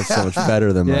 people's lives so much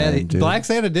better than Yeah, mine, dude. Black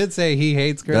Santa did say he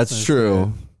hates Christmas. That's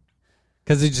true.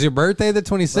 Because it's your birthday, the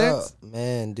Bro, 26th?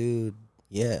 man, dude,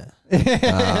 yeah.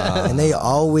 And they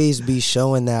always be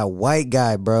showing that white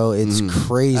guy, bro. It's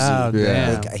crazy. Oh, Yeah.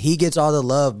 damn. Like, he gets all the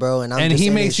love, bro, and I'm And just he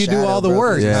in makes his you do shadow, all the bro, 'cause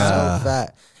work. he's Yeah. so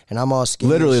fat, and I'm all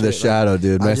skinny. Literally and the shit. shadow,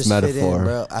 dude. I Nice just fit metaphor. in,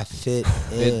 bro. I fit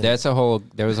in.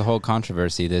 There was a whole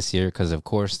controversy this year because, of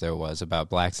course, there was about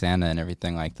Black Santa and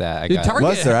everything like that. Dude, Target,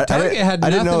 Was there? Target had I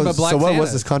didn't nothing know. but Black So what Santa.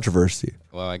 was this controversy?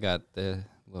 Well, I got the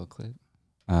little clip.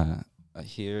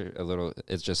 Here, a little.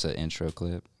 It's just an intro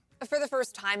clip. For the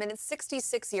first time in its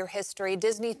 66-year history,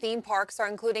 Disney theme parks are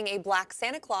including a Black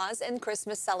Santa Claus and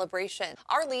Christmas celebration.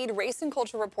 Our lead race and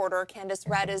culture reporter, Candace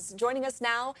Red, is joining us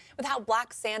now with how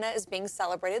Black Santa is being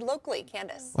celebrated locally.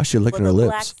 Candace. Why is she licking Well, her the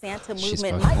Black lips? Santa She's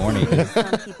movement fucking might horny, be new dude. to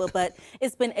some people, but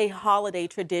it's been a holiday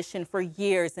tradition for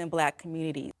years in Black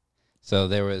communities. So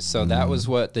that was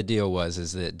what the deal was,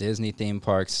 is that Disney theme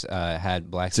parks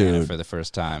had Black Santa Dude. for the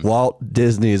first time. Walt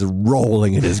Disney is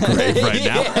rolling in his grave right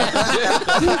now.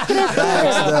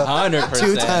 100%.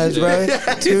 2 times, bro.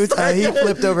 2 times. He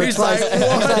flipped over twice. He's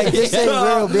like, this ain't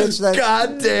real, bitch. Like,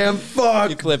 Goddamn fuck.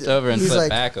 He flipped over and He's flipped like-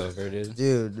 back over, dude.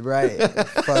 dude, right?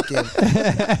 Fucking,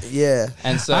 yeah.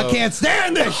 And so I can't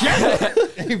stand this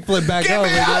shit. He flipped back over.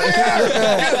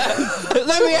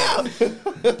 let me out,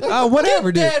 Oh,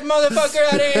 whatever, dude. dead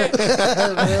motherfucker out of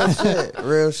here. Real shit.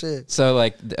 Real shit. So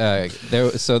like there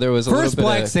was a First little bit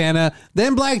Black of, Santa,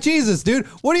 then Black Jesus, dude.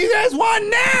 What do you guys want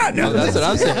now? No, That's what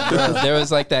I'm saying. There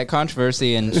was like that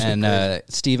controversy, and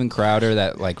Steven Crowder,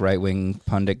 that like right wing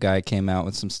pundit guy, came out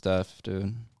with some stuff,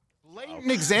 dude.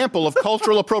 An example of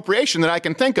cultural appropriation that I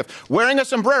can think of. Wearing a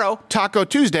sombrero, Taco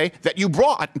Tuesday, that you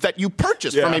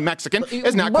purchased from a Mexican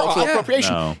is not cultural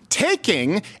appropriation. No.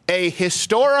 Taking a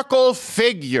historical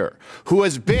figure who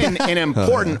has been an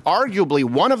important, arguably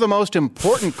one of the most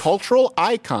important cultural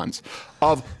icons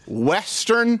of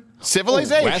Western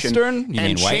civilization Western? You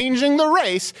and mean white? changing the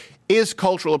race is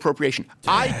cultural appropriation.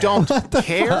 I don't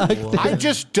care. I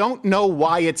just don't know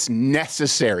why it's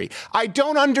necessary. I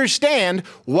don't understand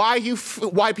why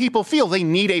why people feel they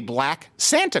need a black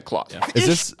Santa Claus.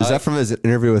 Is that from his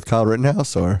interview with Kyle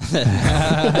Rittenhouse or?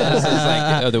 This is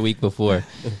like the week before.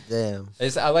 Damn.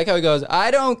 I like how he goes,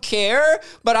 I don't care,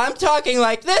 but I'm talking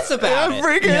like this about it.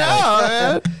 freaking out,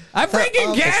 man. I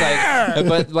freaking care. It's like,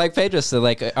 but like Pedro said,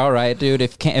 like, all right, dude,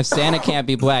 if Santa can't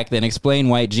be black, then explain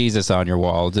white Jesus on your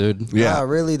wall, dude. Yeah. Nah,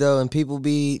 really though, and people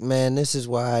be, man, this is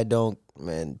why I don't,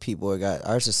 man, people got,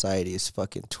 our society is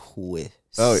fucking twisted.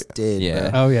 Oh, yeah.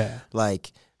 bro. Oh, yeah.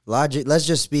 Like, Logic. Let's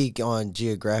just speak on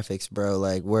geographics, bro.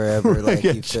 Like wherever, like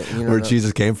you know, where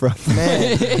Jesus came from.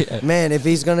 Man, if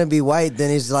he's gonna be white, then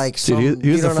he's like, dude,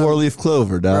 he was a 4-leaf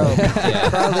clover, dog.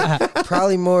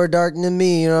 Probably more dark than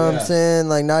me. You know what I'm saying?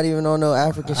 Like not even on no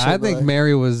African shit. I think like,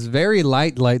 Mary was very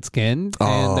light skinned,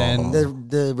 and then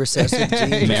the recessive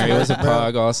genes. Mary was a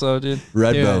pug, also, dude.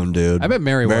 Redbone, dude. I bet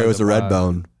Mary was a pug.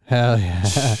 Redbone. Hell yeah.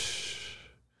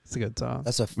 It's a good song.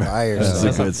 That's a fire That's song.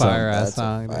 a good fire song. ass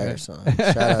song. Fire song.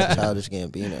 Shout out Childish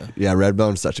Gambino. Yeah,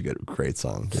 Redbone's such a great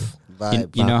song,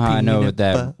 dude. You know how I know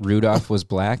that Rudolph was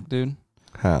black, dude?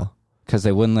 How? Because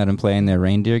they wouldn't let him play in their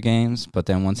reindeer games, but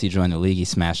then once he joined the league, he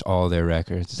smashed all their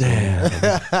records. Damn.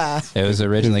 It was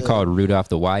originally called Rudolph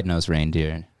the Wide-Nosed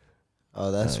Reindeer. Oh,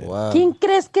 that's wild. ¿Quién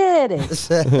crees que eres?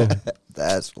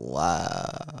 That's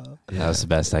wild. That was the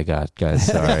best I got, guys.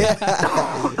 Sorry.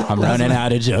 I'm running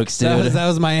out of jokes, dude. That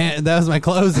was my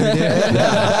closer, dude.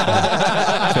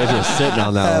 Just sitting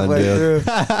on that one, dude.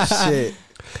 Shit.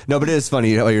 No, but it is funny.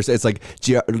 You know, it's like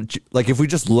if we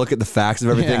just look at the facts of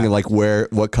everything and like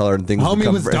what color and things.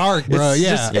 Homie was dark, bro.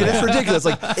 It's it's ridiculous.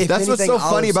 Like that's what's so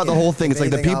funny about the whole thing. It's like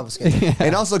the people.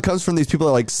 It also comes from these people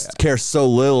that like care so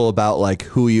little about like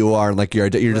who you are and like you're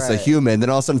just a human. Then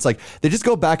all of a sudden it's like they just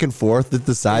go back and forth at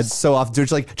the sides so often.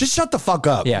 It's like just shut the fuck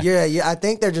up. Yeah. I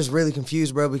think they're just really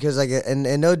confused, bro. Because like, and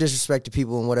no disrespect to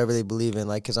people and whatever they believe in,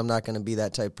 like, because I'm not gonna be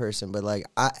that type of person. But like,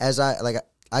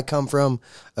 I come from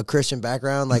a Christian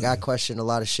background. Like I question a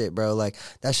lot of shit, bro. Like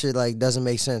that shit like doesn't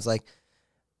make sense. Like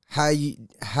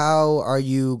how are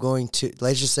you going to,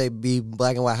 let's just say, be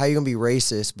black and white? How are you gonna be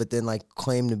racist, but then like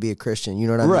claim to be a Christian? You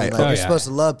know what I mean? Like you're supposed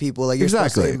to love people. Like you're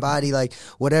supposed to embody like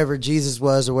whatever Jesus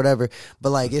was or whatever. But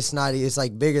like it's not. It's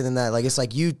like bigger than that. Like it's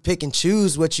like you pick and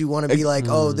choose what you want to be. Like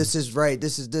this is right.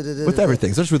 This is with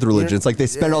everything, especially with religion. It's like they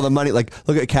spend all the money. Like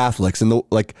look at Catholics and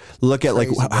look at like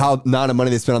how amount of money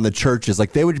they spend on the churches.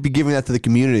 Like they would be giving that to the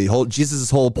community.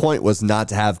 Jesus' whole point was not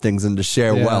to have things and to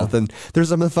share wealth. And there's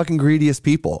some of the fucking greediest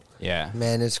people. Yeah,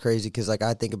 man, it's crazy because like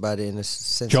I think about it in a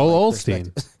sense. Joel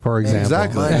Osteen, for example.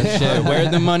 Exactly. Shit, where'd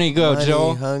the money go, Money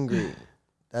Joel? Hungry.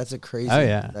 That's a crazy,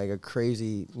 like a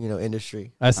crazy,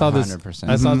 industry. I saw 100%. this.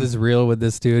 I saw this reel with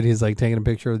this dude. He's like taking a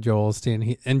picture with Joel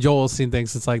Osteen. And Joel Osteen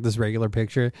thinks it's like this regular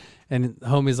picture. And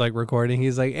homie's like recording.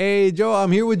 He's like, "Hey, Joel,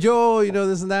 I'm here with Joel.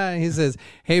 This and that." And he says,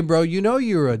 "Hey, bro,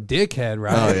 you're a dickhead,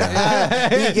 right?" Oh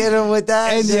yeah. You get him with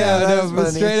that. And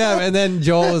but straight up. And then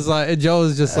Joel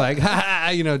was just like, "Ha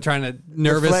ha," trying to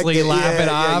nervously laugh it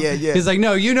off. Yeah. He's like,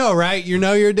 "No, right? You're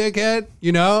a dickhead,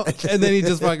 And then he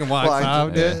just fucking walks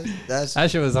off, dude.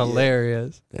 That shit was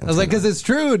hilarious. I was like, because it's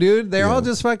true, dude. They're all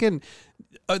just fucking.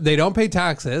 They don't pay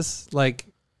taxes, like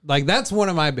that's one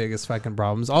of my biggest fucking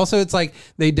problems. Also, it's like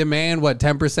they demand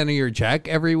 10% of your check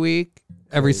every week,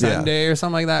 every Sunday or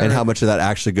something like that. And how much of that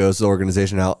actually goes to the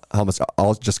organization? How much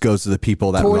all just goes to the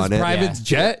people that run it? Private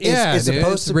jet, it's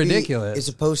supposed to ridiculous. It's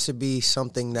supposed to be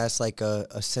something that's like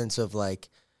a sense of like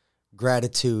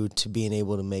gratitude to being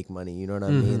able to make money. You know what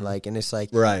I mean? Like, and it's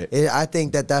like, I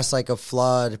think that's like a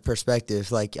flawed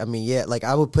perspective. Like, I mean, like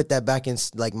I would put that back in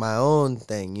like my own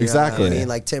thing. You know what I mean?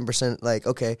 Like 10%, like,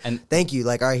 okay, and thank you.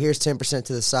 Like, all right, here's 10%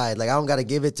 to the side. Like, I don't got to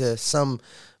give it to some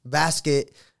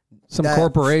basket. Some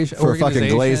corporation for fucking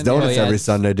glazed donuts every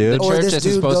Sunday, dude. The church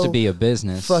is supposed to be a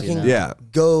business. Fucking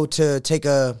go to take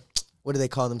a, what do they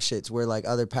call them shits? Where like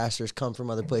other pastors come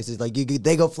from other places. Like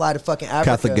they go fly to fucking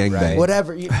Africa. Catholic gangbang.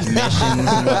 Whatever. You know what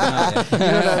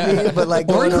I mean? But like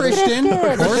or Christian.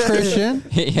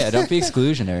 Yeah, don't be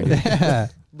exclusionary. Yeah.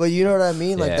 But you know what I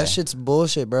mean? Like that shit's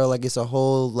bullshit, bro. Like it's a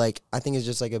whole like I think it's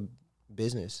just like a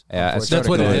business. Yeah, that's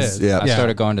what it is. I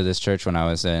started going to this church when I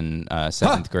was in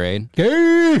 7th grade.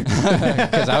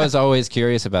 Because I was always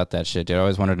curious about that shit, dude. I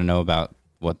always wanted to know about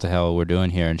what the hell we're doing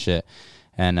here and shit.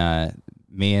 And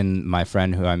me and my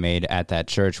friend who I made at that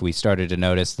church, we started to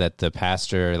notice that the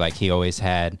pastor, like, he always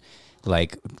had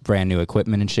like brand new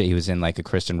equipment and shit. He was in like a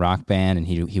Christian rock band, and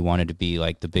he wanted to be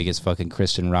like the biggest fucking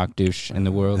Christian rock douche in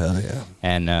the world. Hell yeah.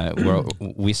 And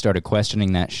we started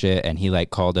questioning that shit, and he like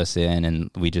called us in, and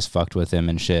we just fucked with him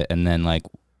and shit. And then like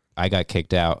I got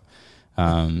kicked out.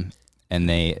 And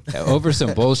they, over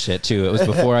some bullshit too. It was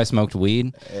before I smoked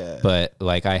weed, but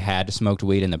like I had smoked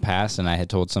weed in the past, and I had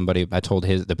told somebody, I told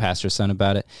the pastor's son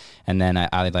about it. And then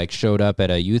I like showed up at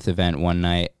a youth event one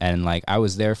night, and like I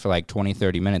was there for like 20,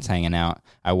 30 minutes hanging out.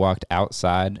 I walked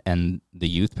outside, and the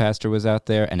youth pastor was out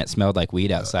there, and it smelled like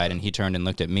weed outside. And he turned and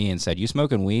looked at me and said, "You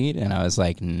smoking weed?" And I was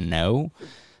like, "No."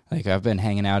 Like, I've been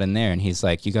hanging out in there, and he's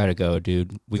like, you got to go,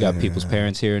 dude. We got people's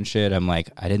parents here and shit. I'm like,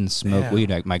 I didn't smoke weed.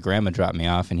 Like, my grandma dropped me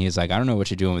off, and he's like, I don't know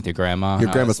what you're doing with your grandma.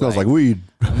 Your grandma smells like weed.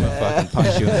 I'm going to fucking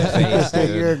punch you in the face,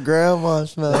 dude. Your grandma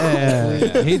smells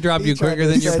like weed. He dropped you quicker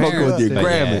than your parents. With your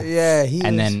grandma. Yeah,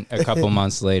 and then a couple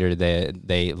months later,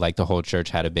 they like the whole church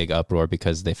had a big uproar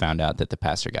because they found out that the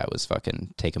pastor guy was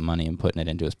fucking taking money and putting it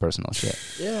into his personal shit.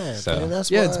 Yeah, so man,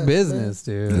 that's it's business,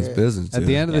 dude. It's business. At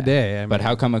the end of the day, I mean, but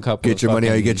how come a couple get your money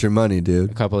how you get your money,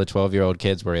 dude? A couple of 12-year-old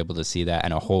kids were able to see that,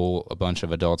 and a bunch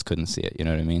of adults couldn't see it. You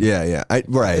know what I mean? Yeah.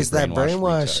 Right. It's that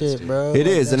brainwash shit, dude. bro. It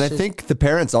is, and I think the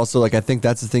parents also, like, I think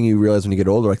that's the thing you realize when you get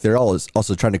older. Like, they're all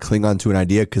also trying to cling on to an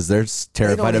idea because they're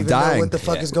terrified of dying. What the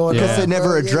fuck is going on? Because they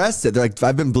never addressed it. They're like,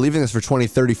 I've been believing this for 20,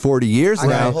 30, 40 years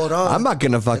now. Hold on. I'm not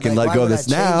going to fucking let go of this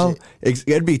now.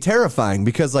 It'd be terrifying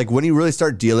because, like, when you really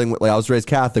start dealing with, like, I was raised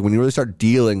Catholic, when you really start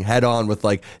dealing head on with,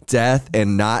 like, death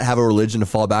and not have a religion to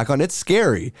fall back on, it's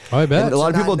scary. Oh, I bet. And a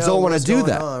lot of people don't want to do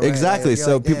that. On, right? Exactly. Like,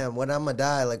 so like, people. damn, when I'm gonna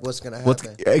die, like, what's gonna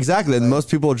happen? Exactly. And most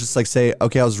people just like say,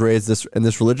 okay, I was raised in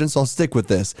this religion, so I'll stick with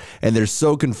this. And they're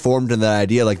so conformed to that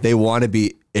idea, like they want to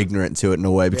be ignorant to it in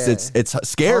a way because it's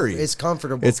scary. It's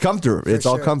comfortable. It's comfortable. It's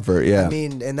all comfort. Yeah. I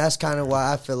mean, and that's kind of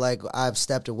why I feel like I've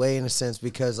stepped away in a sense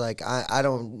because like I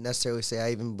don't necessarily say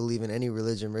I even believe in any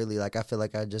religion really. Like I feel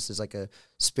like I just is like a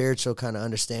spiritual kind of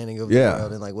understanding of the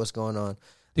world and like what's going on.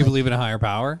 Do you believe in a higher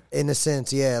power? In a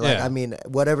sense, yeah. Like, I mean,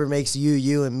 whatever makes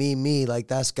you, and me, like,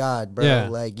 that's God, bro. Yeah.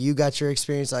 Like, you got your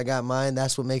experience, I got mine.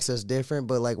 That's what makes us different.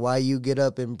 But, like, why you get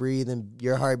up and breathe and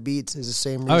your heart beats is the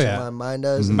same reason why mine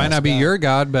does. It might not be your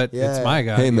God, but it's my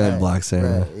God. Amen, Black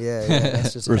Santa. Right. Yeah,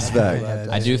 that's just respect.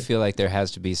 I do feel like there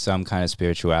has to be some kind of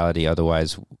spirituality.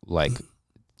 Otherwise, like,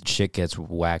 shit gets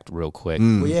whacked real quick.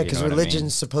 Well, yeah, because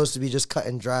religion's supposed to be just cut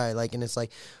and dry. Like, and it's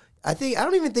like, I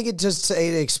don't even think it just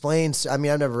explains. I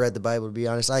mean, I've never read the Bible to be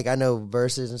honest. Like I know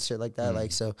verses and shit like that.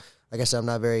 Like so, like I said, I'm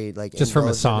not very like just from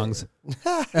his songs.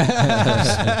 Facts,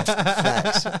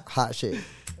 hot shit.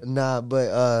 Nah,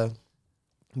 but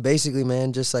basically,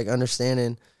 man, just like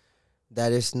understanding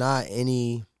that it's not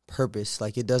any purpose.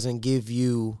 Like it doesn't give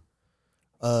you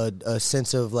a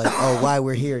sense of like, oh, why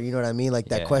we're here. You know what I mean? Like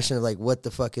that question of like, what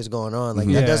the fuck is going on? Like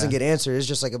that doesn't get answered. It's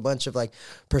just like a bunch of like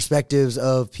perspectives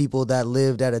of people that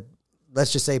lived at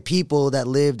let's just say people that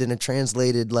lived in a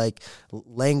translated like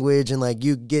language and like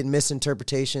you get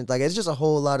misinterpretations. Like it's just a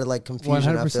whole lot of like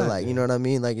confusion. 100%. I feel like, you know what I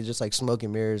mean? Like it's just like smoke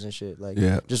and mirrors and shit. Like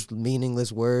just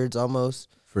meaningless words almost.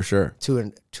 For sure. To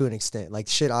an extent. Like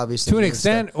shit obviously. To an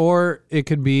extent, stuff. Or it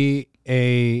could be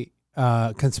a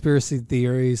conspiracy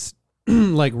theories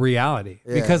like reality.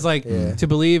 Because like to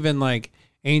believe in like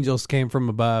angels came from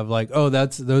above, like, oh,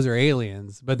 those are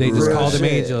aliens, but they just real called them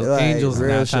shit. angels Like, in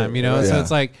that time, you know? Right. So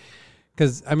it's like,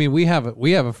 because I mean, we have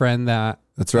a friend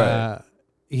that's right.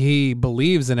 He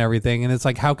believes in everything, and it's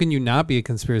like, how can you not be a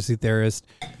conspiracy theorist?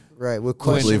 Right, with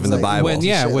questions, believe in the Bible. with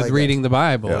like reading the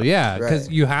Bible, because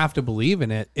Right. you have to believe in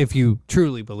it if you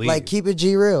truly believe. Like keep it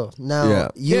G real.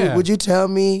 Now, would you tell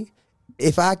me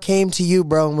if I came to you,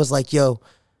 bro, and was like, yo,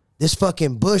 this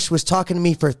fucking bush was talking to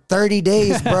me for 30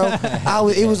 days, bro.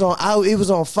 It was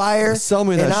on fire. Tell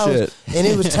me that shit. And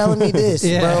it was telling me this,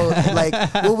 bro. Like,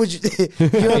 what would you? You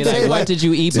know what I'm saying? What did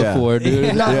you eat before,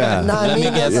 dude? Let me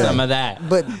get some of that.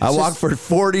 But I walked for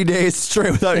 40 days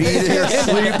straight without eating or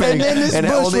sleeping, and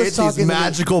I only ate these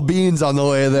magical beans on the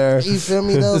way there. You feel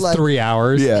me though? Like 3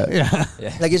 hours. Yeah.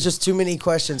 Like it's just too many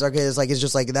questions. Okay, it's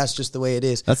just like that's just the way it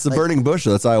is. That's the like, burning bush.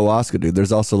 That's ayahuasca, dude.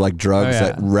 There's also like drugs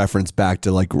that reference back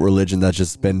to like religion that's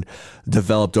just been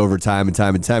developed over time and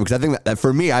time and time. Because I think that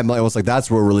for me, I'm almost like that's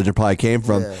where religion probably came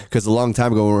from. Because a long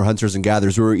time ago, when we were hunters and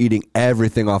gatherers, we were eating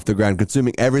everything off the ground,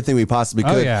 consuming everything we possibly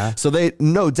could. So they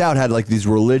no doubt had like these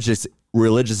religious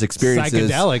experiences,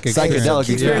 psychedelic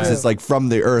experiences, like from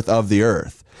the earth of the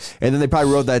earth. And then they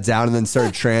probably wrote that down and then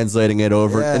started translating it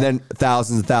over. And then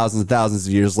thousands and thousands and thousands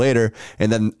of years later,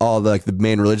 and then all the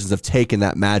main religions have taken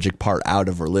that magic part out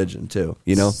of religion too,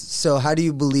 you know? So how do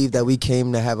you believe that we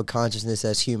came to have a consciousness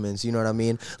as humans? You know what I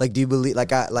mean? Like, do you believe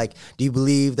do you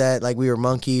believe that like we were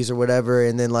monkeys or whatever?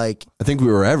 And then like, I think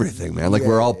we were everything, man. Like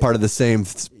we're all part of the same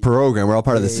program. We're all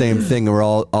part of the same thing. And we're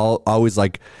all always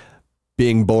like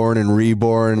being born and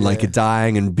reborn, like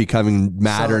dying and becoming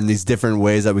matter in these different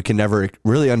ways that we can never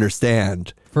really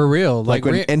understand. For real. Like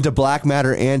into black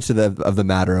matter and to the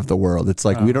matter of the world. It's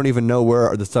like we don't even know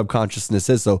where the subconsciousness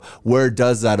is. So where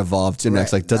does that evolve to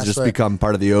next? Like does it just become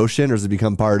part of the ocean, or does it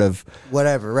become part of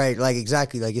whatever, right? Like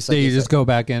exactly. Like it's like you just go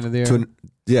back into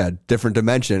the different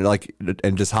dimension, like,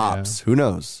 and just hops. Who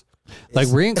knows? Like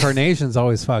reincarnation's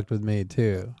always fucked with me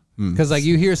too. Because like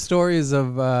you hear stories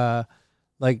of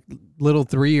like little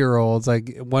 3-year-olds.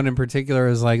 Like one in particular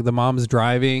is like the mom's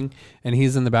driving and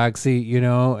he's in the back seat, you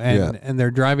know, and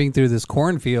they're driving through this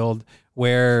cornfield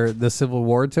where the Civil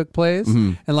War took place.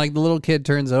 And like the little kid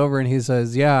turns over and he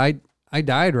says, yeah, I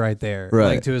died right there. Right.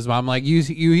 Like to his mom. Like you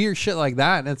hear shit like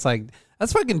that and it's like,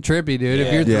 that's fucking trippy, dude.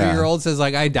 If your 3-year-old says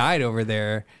like, I died over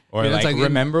there. Or it's like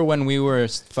remember when we were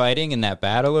fighting in that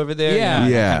battle over there? Yeah.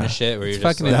 You know, Yeah. that kind of shit where you're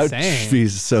just fucking like, insane. That would be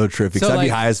so trippy. Because So, I'd be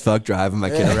like- high as fuck driving my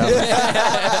kid around.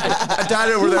 I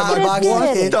died over there. I'm like,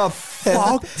 what the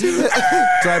fuck, dude?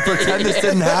 Do I pretend this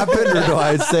didn't happen or do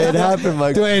I say it happened?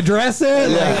 Like, Do I address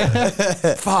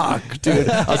it? fuck, dude.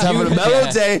 I was having a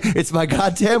mellow day. It's my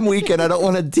goddamn weekend. I don't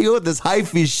want to deal with this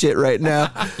hyphy shit right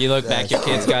now. you look back, your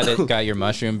kid's got your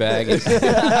mushroom bag.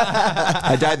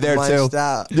 I died there too. Munched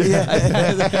out.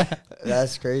 Yeah.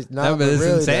 That's crazy. No, but it's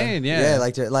really, insane, though. yeah.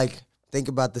 Yeah, like think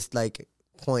about this like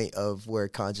point of where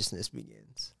consciousness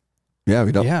begins. Yeah,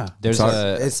 we don't. Yeah. There's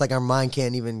It's like our mind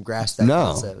can't even grasp that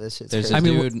No. concept. This shit's there's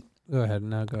crazy. a dude. Go ahead.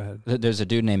 No, go ahead. There's a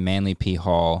dude named Manly P.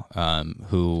 Hall,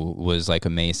 who was like a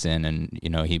Mason, and you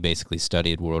know he basically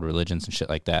studied world religions and shit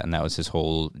like that, and that was his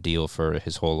whole deal for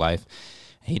his whole life.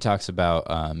 He talks about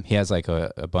he has like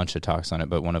a bunch of talks on it,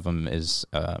 but one of them is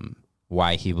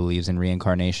why he believes in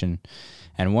reincarnation,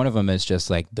 and one of them is just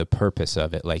like the purpose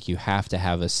of it. Like you have to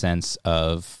have a sense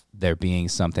of there being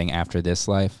something after this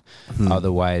life,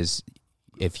 otherwise,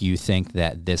 if you think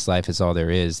that this life is all there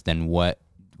is, then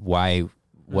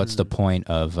what's the point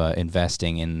of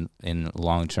investing in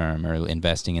long term or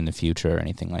investing in the future or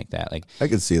anything like that? Like I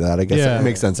could see that. I guess it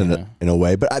makes sense in a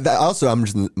way. But I'm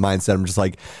just in the mindset. I'm just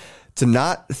like to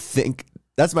not think.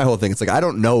 That's my whole thing. It's like I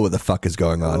don't know what the fuck is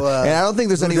going on, and I don't think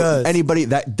there's anybody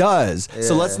that does. Yeah.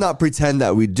 So let's not pretend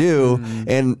that we do.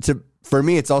 And for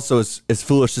me, it's also it's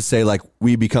foolish to say like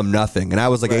we become nothing. And I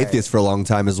was like atheist for a long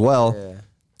time as well. Yeah.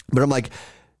 But I'm like,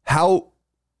 how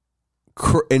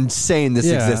insane this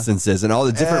existence is, and all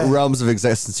the different realms of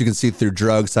existence you can see through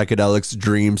drugs, psychedelics,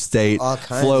 dream state,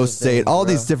 flow state, things, all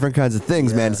these different kinds of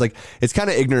things, man. It's like it's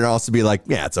kind of ignorant also to be like,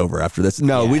 yeah, it's over after this.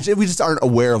 No, we just aren't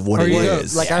aware of what it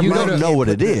is. Like you don't know what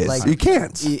it is. Like, you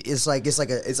can't. It's like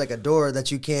a door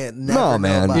that you can't never know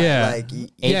about. Like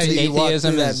atheism walk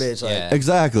through that is bitch. Like,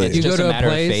 exactly. It's just a matter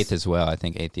of faith as well. I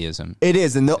think atheism. It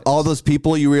is, and all those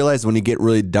people you realize when you get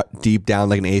really deep down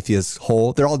like an atheist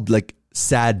hole, they're all like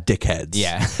sad dickheads.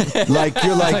 Yeah. Like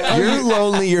you're like you're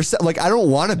lonely, you're like I don't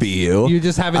want to be you. You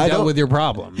just haven't dealt with your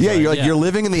problems. Yeah, you're like you're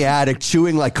living in the attic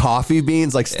chewing like coffee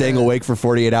beans, like staying awake for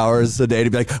 48 hours a day to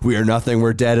be like we are nothing,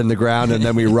 we're dead in the ground and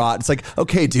then we rot. It's like,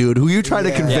 okay, dude, who are you trying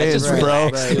to convince, bro?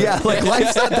 Yeah, like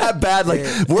life's not that bad.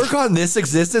 Like work on this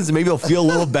existence and maybe you'll feel a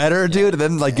little better, dude, and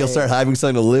then like you'll start having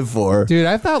something to live for. Dude,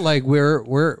 I thought like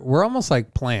we're almost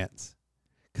like plants.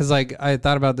 Cuz like I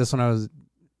thought about this when I was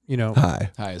high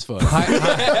as fuck. High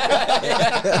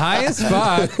as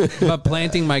fuck, but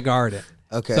planting my garden.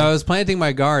 Okay. So I was planting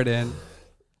my garden.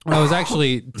 I was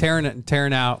actually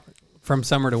tearing out from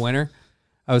summer to winter.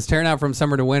 I was tearing out from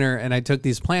summer to winter, and I took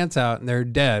these plants out, and they're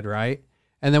dead, right?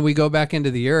 And then we go back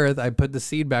into the earth. I put the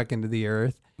seed back into the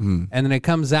earth, and then it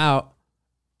comes out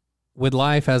with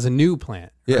life as a new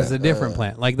plant, as a different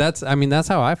plant. Like that's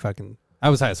how I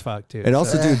was high as fuck too. And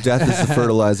also, dude, death is the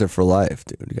fertilizer for life,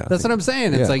 dude. That's what I'm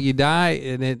saying. It's like you die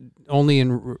and it only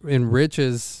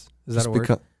enriches. Is that a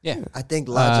word? Yeah. I think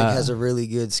Logic has a really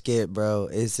good skit, bro.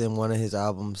 It's in one of his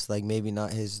albums, like maybe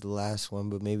not his last one,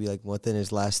 but maybe like within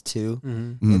his last two.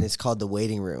 And it's called The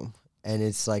Waiting Room. And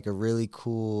it's like a really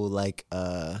cool, like,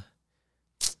 I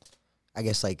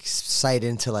guess like sight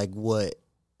into like what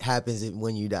happens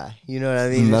when you die. You know what I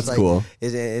mean? That's like, cool.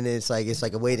 And it's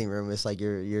like a waiting room. It's like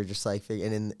you're just like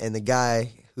and the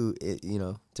guy who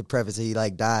to preface it, he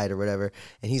like died or whatever,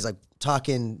 and he's like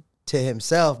talking to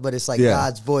himself, but it's like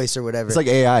God's voice or whatever. It's like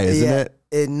AI, isn't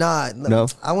it? No.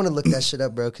 I want to look that shit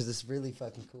up, bro, because it's really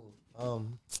fucking cool.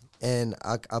 And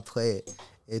I'll play it.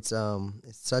 It's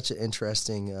such an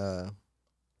interesting.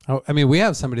 I mean, we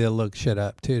have somebody that looks shit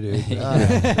up too, dude. For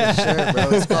sure,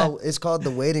 bro. It's called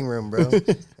The Waiting Room, bro,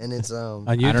 and it's on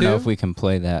YouTube? I don't know if we can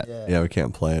play that. Yeah, we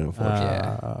can't play it, unfortunately.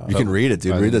 You But can read it,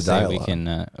 dude. Read the dialogue. We can.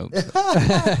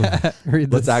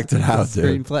 Let's act it out,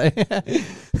 dude. Screenplay.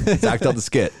 Let's act out the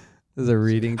skit. This is a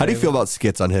reading. How do you feel about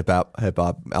skits on hip hop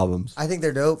albums? I think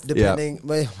they're dope, depending.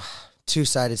 But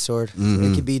two-sided sword.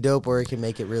 It could be dope, or it can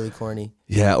make it really corny.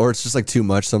 Yeah, or it's just like too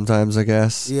much sometimes, I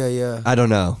guess. Yeah. I don't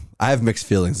know. I have mixed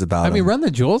feelings about I mean, them. Run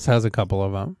the Jewels has a couple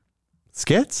of them.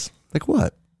 Skits? Like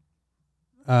what?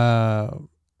 I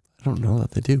don't know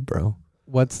that they do, bro.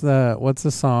 What's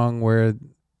the song where?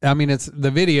 I mean, it's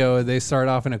the video. They start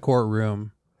off in a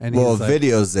courtroom, And Well, he's like,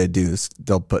 videos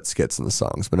they'll put skits in the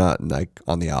songs, but not like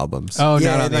on the albums. oh,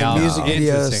 Yeah, not on the like album. music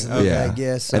videos. Interesting. Okay. Yeah. I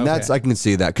guess. And that's I can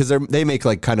see that because they make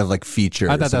like kind of like features.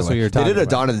 I thought that's what you were They talking did a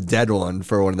about. Dawn of the Dead one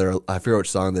for one of their. I forget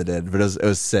which song they did, but it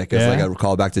was sick. It was Yeah? like a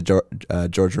callback to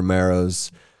George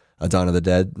Romero's Dawn of the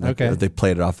Dead. Like, Okay. they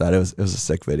played it off that. It was a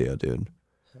sick video, dude.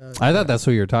 I thought that's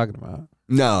what you were talking about.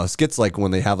 No, skits like when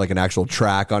they have like an actual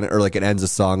track on it, or like it ends a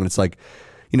song and it's like,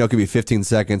 it could be 15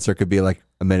 seconds or it could be like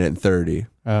a minute and 30.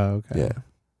 Oh, okay. Yeah.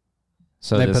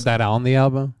 So they this- put that on the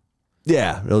album?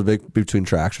 Yeah, it'll be between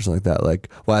tracks or something like that. Like,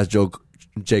 why is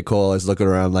J. Cole is looking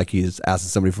around like he's asking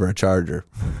somebody for a charger?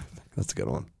 That's a good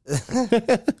one.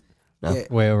 No? Yeah.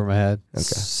 Way over my head. Okay.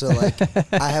 So like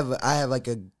I have like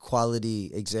a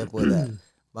quality example of that.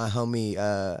 My homie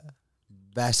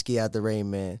Basquiat the Rain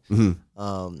Man.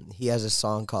 He has a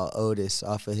song called Otis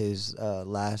off of his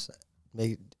last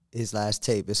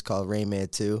tape. It's called Rain Man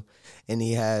 2, and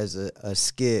he has a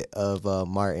skit of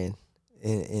Martin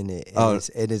in it.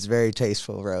 And it's very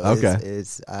tasteful, bro. Okay.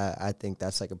 I think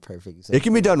that's like a perfect example. It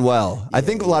can be done well. I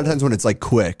think a lot of times when it's like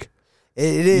quick.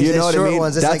 It is. You know it's what I short mean?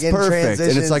 ones. It's That's like in perfect.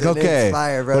 And it's like, transitions, okay. it's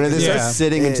fire, bro. When it Yeah. starts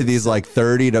sitting into these like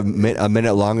 30 to a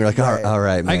minute long, you're like, all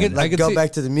right, man. I could go see-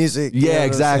 back to the music. you know Yeah, what I'm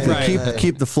exactly. saying?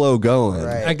 Keep the flow going.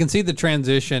 Right. I can see the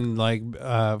transition, like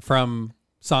from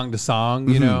song to song.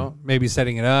 You know, maybe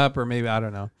setting it up, or maybe I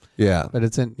don't know. Yeah. But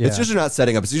it's in. Yeah. It's usually not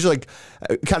setting up. It's usually like,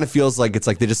 it kind of feels like it's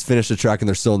like they just finished the track and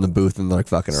they're still in the booth and they're like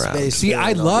fucking around. Space See,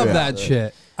 I filling love all that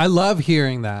shit. I love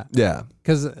hearing that. Yeah.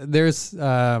 Because there's,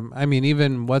 I mean,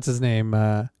 even what's his name?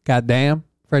 Goddamn,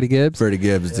 Freddie Gibbs. Freddie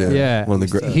Gibbs, dude. Yeah. One of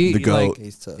the He, the GOAT.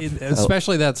 He's tough.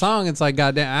 Especially that song. It's like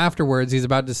goddamn. Afterwards, he's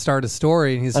about to start a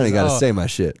story, and he's I don't like, got to say my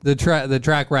shit. the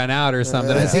track ran out or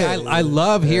something. I see. I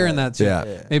love hearing that shit.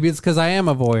 Yeah. Maybe it's because I am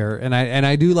a voyeur, and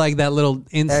I do like that little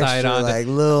insight Extra, on like it.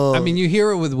 little. I mean, you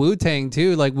hear it with Wu-Tang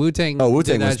too. Like Wu-Tang. Oh,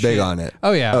 Wu-Tang did that was big shit. on it.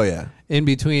 Oh yeah. Oh, yeah. In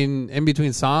between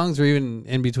songs, or even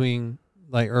in between,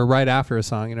 like, or right after a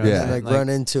song. You know. what I'm Yeah. saying? like run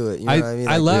into it. You know what I mean?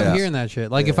 I Like, love Yeah. hearing that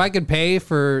shit. Like if I could pay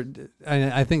for,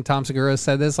 I think Tom Segura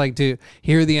said this, like to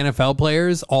hear the NFL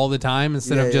players all the time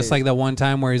instead Yeah, of just yeah. like the one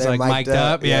time where he's they're like mic'd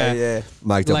up. Yeah. yeah.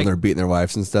 Mic'd up Like- and they're beating their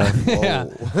wives and stuff. Yeah.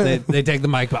 They take the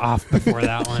mic off before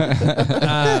that one.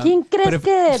 ¿Quién but crees if,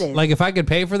 que eres? like if I could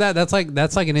pay for that, that's like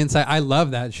an insight. I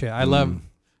love that shit. I love.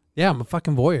 Yeah, I'm a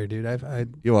fucking voyeur, dude. I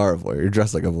You are a voyeur. You're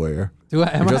dressed like a voyeur. do.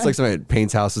 Am You're dressed I? like somebody that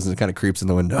paints houses and kind of creeps in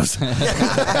the windows.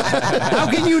 How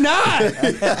can you not?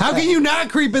 How can you not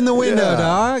creep in the window,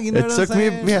 dog? You know It what took I'm me,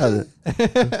 saying?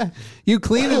 yeah. You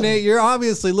cleaning it, you're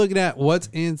obviously looking at what's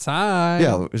inside.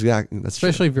 Yeah, exactly. That's true.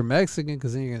 Especially if you're Mexican,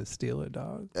 because then you're gonna steal it,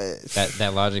 dog.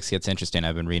 that logic gets interesting.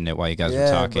 I've been reading it while you guys were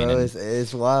Yeah, talking. bro, and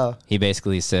it's wild. he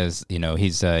basically says,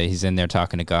 he's in there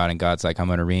talking to God, and God's like, I'm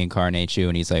going to reincarnate you.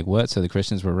 And he's like, what? So the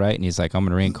Christians were right? And he's like, I'm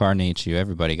going to reincarnate you.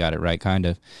 Everybody got it right, kind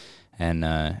of. And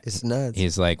It's nuts.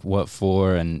 he's like, what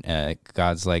for? And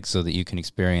God's like, so that you can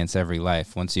experience every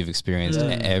life. Once you've experienced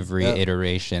every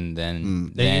iteration,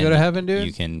 then Then you go to heaven, dude?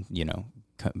 You can,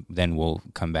 then we'll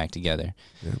come back together.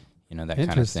 That kind of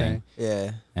Interesting. thing.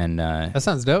 Yeah, And That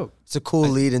sounds dope. it's a cool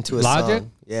lead into a Logic?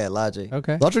 song. Yeah, Logic.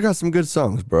 Okay. Logic got some good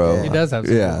songs, bro. He does have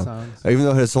some yeah. good songs. Even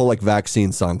though his whole like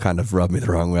vaccine song kind of rubbed me the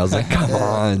wrong way. I was like, come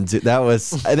on, dude. That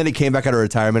was, and then he came back out of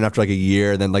retirement after like a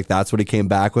year. And then like that's what he came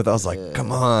back with. I was like,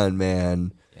 come on,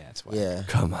 man. yeah, it's wild. Yeah,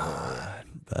 Come on.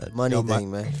 But money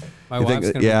thing, man. My You think wife's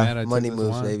that- gonna yeah. be mad I took Money this moves,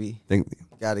 wine. baby. I think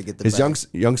Got to get the his bag.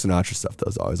 young Sinatra stuff though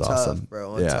is always Tough, awesome.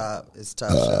 bro. On yeah. top, it's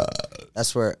top shot.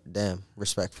 That's where, damn,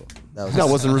 respectful. That was No,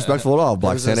 it wasn't respectful at all.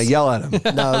 Black was Santa, a- yell at him.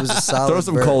 No, it was a solid. Throw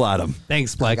some burn. coal at him.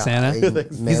 Thanks, Black God, Santa. man,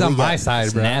 He's we on my got-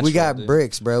 side, bro. Snatch. We got Dude.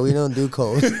 bricks, bro. We don't do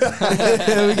coal. we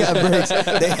got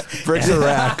bricks. Bricks or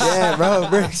racks. Yeah, bro,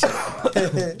 bricks.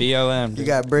 BLM. You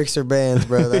got bricks or bands,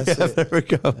 bro. That's it. There we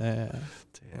go.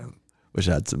 Damn. Wish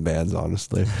I had some bands,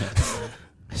 honestly.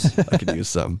 I could use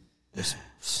some.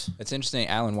 It's interesting.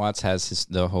 Alan Watts has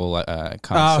the whole concept.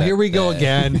 Oh, here we go that-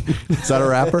 again. Is that a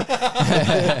rapper?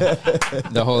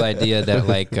 The whole idea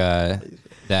that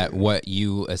that what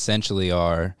you essentially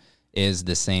are is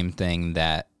the same thing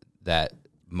that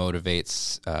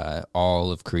motivates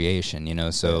all of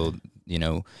creation. So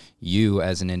you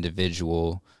as an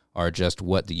individual are just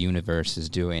what the universe is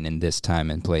doing in this time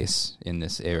and place in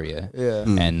this area. Yeah.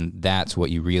 And that's what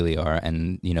you really are.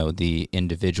 And the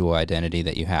individual identity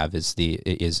that you have is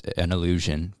an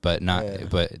illusion, but not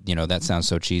but that sounds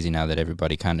so cheesy now that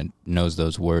everybody kind of knows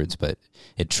those words, but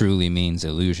it truly means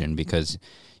illusion because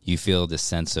you feel this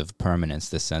sense of permanence,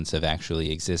 this sense of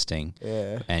actually existing.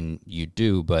 Yeah. And you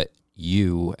do, but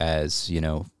you as,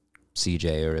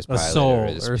 CJ or as A Pilot soul or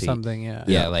as or Pete, something, yeah.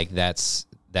 Yeah, like that's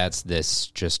this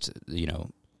just,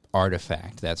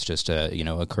 artifact. That's just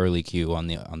a curly Q on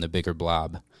the bigger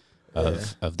blob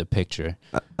of the picture.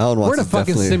 Alan Watts We're in a is fucking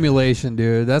definitely- simulation,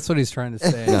 dude. That's what he's trying to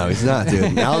say. No, he's not,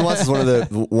 dude. Alan Watts is one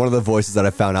of the voices that I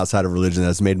found outside of religion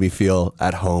that's made me feel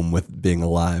at home with being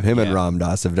alive. Him and Ram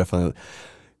Dass have definitely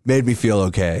made me feel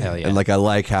okay. Hell yeah. And like I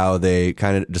like how they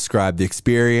kind of describe the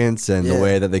experience and the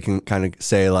way that they can kind of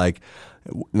say like,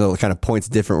 kind of points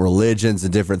different religions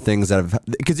and different things that have,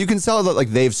 because you can tell that like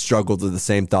they've struggled with the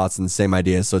same thoughts and the same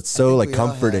ideas. So it's so like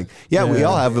comforting. Yeah, we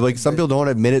all have. Like some people don't want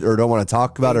to admit it or don't want to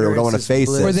talk about it or don't want to face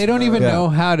it. Or they don't even know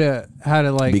how to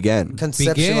like begin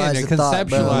Conceptualize the thought,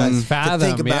 bro. conceptualize, fathom. To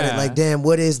think about it, like, damn,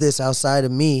 what is this outside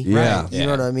of me? Yeah. You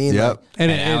know what I mean? Yep. Like,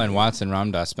 And Alan Watts and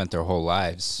Ram Dass spent their whole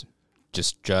lives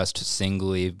just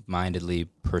singly-mindedly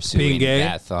pursuing Being gay?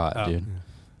 that thought, dude.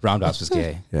 Ram Dass was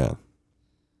gay. Yeah.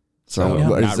 So is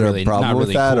not there really- a problem not with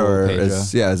really that, cool, or Pedro.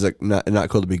 is it not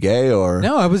cool to be gay, or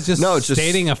No, I was just No, it's just-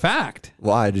 stating a fact.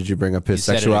 why did you bring up his You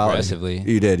said it sexuality? aggressively.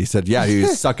 You did. He said, "Yeah, he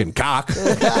was sucking cock."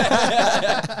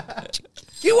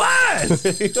 He was.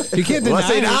 You can't deny Was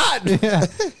he it. not? Yeah.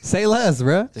 Say less,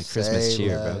 bro. The Christmas Say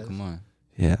cheer, less. bro. Come on.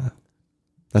 Yeah,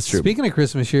 that's true. Speaking of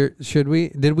Christmas cheer,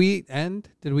 did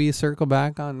we circle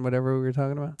back on whatever we were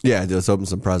talking about? Yeah, let's open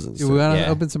some presents. Do we want to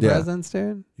Yeah. open some Yeah. presents,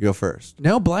 dude? You go first.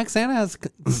 No, Black Santa has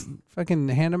fucking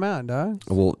hand them out, dog.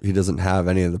 Well, he doesn't have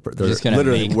any of the. You're just gonna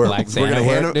make Black Santa hand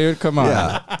work, him- dude? Come on.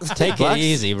 Yeah. Take it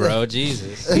easy, bro.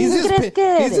 Jesus. He's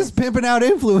just pimping out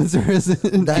influencers.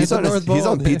 He's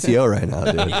on PTO right now,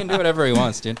 He dude. can do whatever he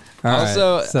wants, dude. All right,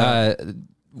 Also, so-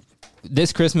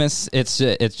 this Christmas, it's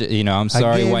I'm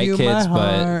sorry, gave white you kids,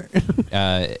 my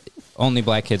but only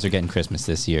black kids are getting Christmas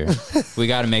this year. We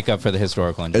got to make up for the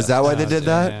historical injustice. Is that why they did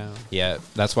that? Yeah,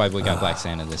 that's why we got Black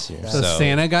Santa this year. So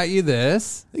Santa got you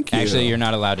this. Thank you. Actually, you're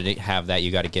not allowed to have that. You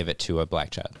got to give it to a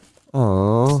black child.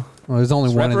 Oh, Well, there's only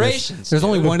It's one. reparations, There's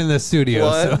only dude. one in the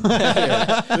studio. So.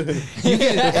 you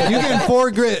get four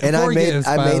grit. and four I made gifts,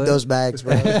 made those bags,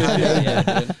 bro.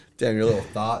 damn, your little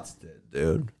thoughts did,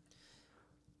 dude.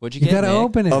 What'd you You get? gotta Nick?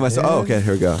 open it. Oh, dude. okay.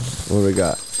 Here we go. What do we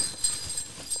got?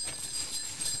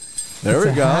 There we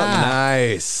go. hat.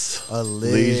 Nice. A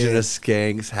lid. Legion of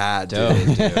Skanks hat, Dope, dude.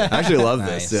 dude. I actually love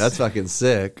Nice. this, dude. That's fucking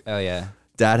sick. Oh yeah.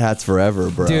 Dad hats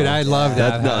forever, bro. Dude, I love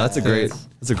that. No, that's a great.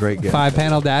 That's a great gift.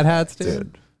 5-panel dad hats, dude.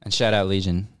 dude. And shout out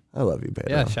Legion. I love you,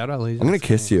 Pedro. Yeah, shout out Legion. I'm gonna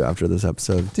kiss you after this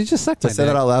episode. Did you suck Did my I say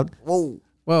that dick? out loud? Whoa.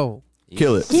 Whoa.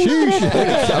 Kill it.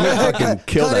 I'm gonna fucking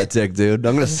kill that dick, dude.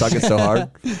 I'm gonna suck it so hard.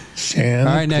 Santa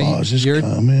All right, now Claus is you're-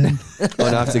 coming. I'm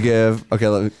gonna have to give. Okay,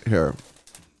 let me here.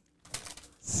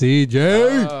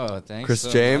 CJ. Oh, thanks. Chris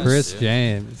so James. much, Chris dude.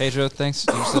 James. Pedro, thanks.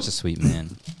 You're such a sweet man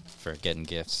for getting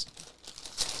gifts.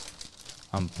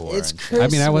 I'm bored. It's Christmas. I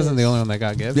mean, I wasn't the only one that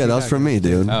got gifts. Yeah, You that was got from me,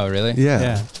 dude. Oh, really? Yeah.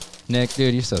 Yeah. Nick,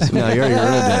 dude, you're so sweet. No, you already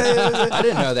ruined it. I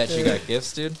didn't know that you got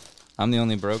gifts, dude. I'm the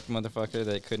only broke motherfucker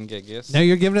that couldn't get gifts. Now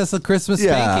you're giving us a Christmas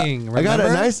Yeah, spanking. I got a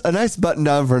remember? nice button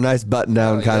down for a nice button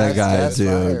down Oh, kind yeah, of guy, that's dude.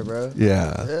 fire, bro.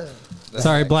 Yeah. That's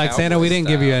Sorry, like Black Santa, we cowboy didn't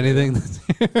give you style, anything.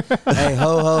 Hey,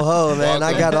 ho, ho, ho, man.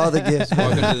 I got all the gifts.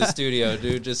 Welcome to the studio,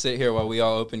 dude. Just sit here while we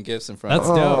all open gifts in front That's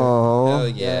of us. dope. Oh, Hell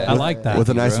yeah. I like that. with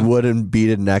a nice bro. wooden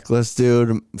beaded necklace,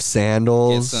 dude. Get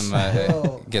Sandals.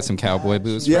 some cowboy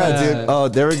boots. Yeah, bro. dude. Oh,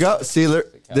 there we go. See,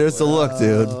 there's the look,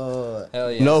 dude. Hell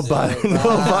yeah. No dude. button, no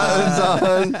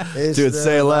buttons on. It's Dude, the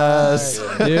say less.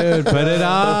 Dude, put it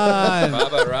on.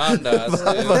 Baba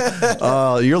Ramdas, dude.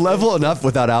 Oh, you're level enough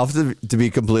without Alpha to be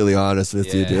completely honest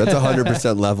with you, Yeah. dude. That's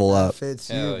 100% level up. Fits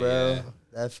Hell you, bro. yeah.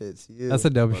 That fits you. That's a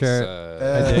dope shirt.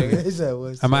 Uh, He said,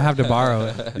 "What's I might up?" have to borrow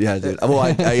it. Yeah, dude. Well,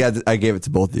 I gave it to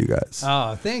both of you guys.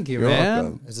 Oh, thank you, You're man.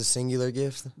 welcome. It's a singular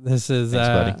gift. This is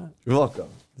Thanks, buddy. You're welcome.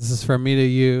 This is from me to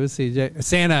you, CJ.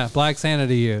 Santa, Black Santa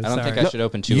to you. I don't think Sorry. I should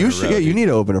open two You in a should. row, Yeah, you dude. need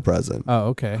to open a present. Oh,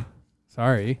 okay.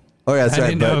 Sorry. Oh yeah, that's I right.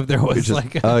 didn't know but if there we was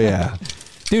like a- Oh yeah,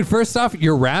 Dude, first off,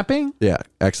 you're rapping yeah.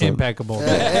 Excellent. impeccable.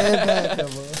 That's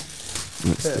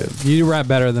good. You rap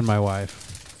better than my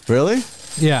wife. Really?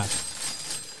 Yeah.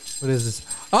 What is this?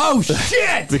 Oh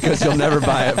shit! Because you'll never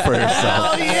buy it for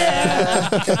yourself.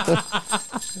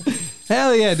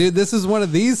 Hell yeah, dude! This is one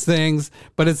of these things,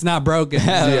 but it's not broken.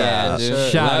 Hell Yeah. yeah,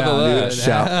 dude. Shout Level out, up. dude.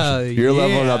 Shout. Hell You're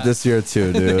leveling yeah. up this year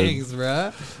too, dude. Thanks,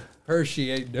 bro.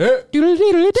 Appreciate it.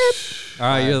 All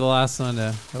right, you're the last one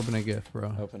to open a gift,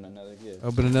 bro. Open another gift.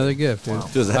 Open another gift, dude.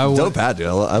 Dude, it's I a would- dope hat, dude.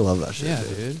 I love that shit. Yeah,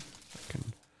 dude. dude.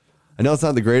 I know it's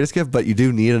not the greatest gift, but you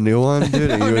do need a new one,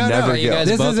 dude. And you would no, never You get. guys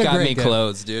This both is a got great me gift.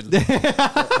 clothes, dude.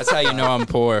 That's how you know I'm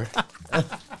poor.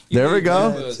 There we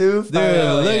go. Dude, Look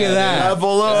at that.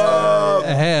 Level up.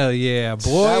 Hell yeah,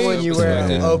 boy. That one you wear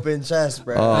Yeah. open chest,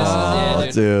 bro. Oh,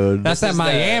 Yeah, dude. That's that is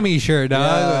Miami shirt,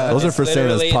 dog. Those are for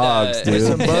Santa's literally pogs, the-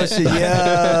 dude. Bullshit,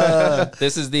 yeah.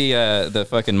 This is the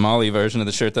fucking Molly version of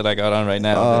the shirt that I got on right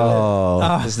now.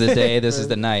 Oh, This is the day. This is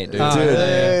the night, dude. dude.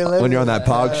 Hey, let When me- you're on that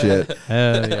pog shit.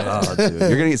 Hell yeah. Oh, dude. You're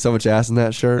going to eat so much ass in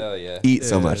that shirt. Hell yeah. Eat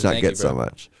so much, not Thank get you, bro. so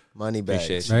much. Money bags.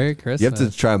 Appreciate you. Merry Christmas. You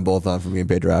have to try them both on for me and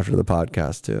Pedro after the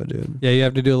podcast, too, dude. Yeah, you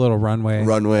have to do a little runway.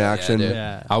 Runway action. dude.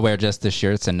 Yeah. I'll wear just the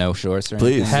shirts and no shorts or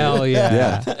Please. anything. Hell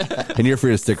yeah. Yeah. And you're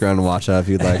free to stick around and watch that if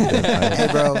you'd like. Hey,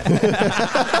 bro.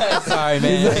 Sorry,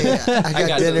 man. I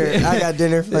got dinner. I got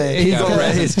dinner planned. He's Got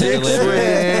presents to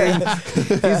deliver.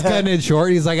 He's cutting it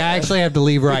short. He's like, I actually have to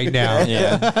leave right now.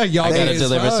 Yeah. Y'all I gotta gay as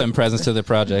deliver fuck. some presents to the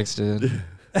projects, dude.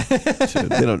 Dude,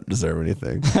 they don't deserve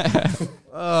anything.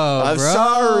 Oh, I'm bro.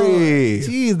 sorry.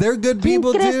 Geez, they're good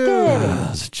people too. That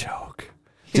was a joke.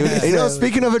 Dude, you know,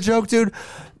 speaking of a joke, dude,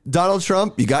 Donald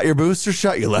Trump, you got your booster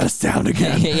shot, you let us down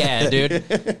again. Yeah,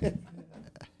 dude.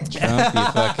 Trump,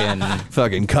 you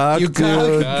Fucking cock, You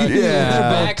dude. cock.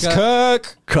 Yeah. Max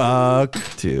Cook. Cock,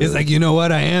 dude. He's like, you know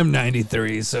what? I am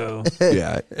 93, so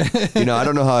Yeah. You know, I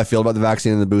don't know how I feel about the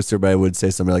vaccine and the booster, but I would say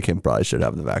somebody like him probably should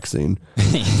have the vaccine.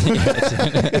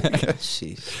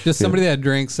 just somebody that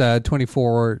drinks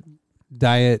 24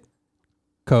 diet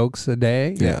Cokes a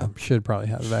day, Yeah. should probably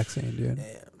have the vaccine, dude.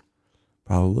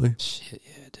 Probably. Shit,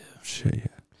 yeah, dude. Shit, yeah.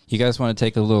 You guys want to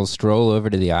take a little stroll over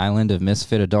to the island of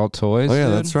misfit adult toys? Oh, yeah,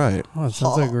 dude? that's right. Oh, it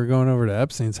sounds like we're going over to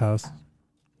Epstein's house.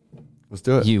 Let's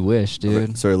do it. You wish,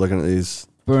 dude. Sorry, looking at these.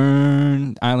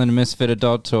 Burn Island of Misfit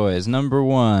Adult Toys. Number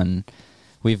 1,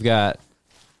 we've got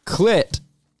Clit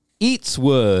Eats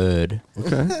Wood.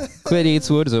 Okay. Clit Eats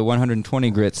Wood is a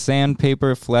 120 grit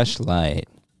sandpaper fleshlight.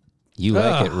 You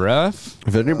like it rough?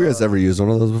 Have anybody else ever used one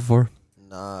of those before?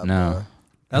 Nah, No. bro.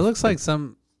 That looks like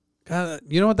some. God,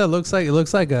 you know what that looks like? It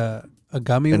looks like a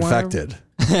gummy worm. Infected.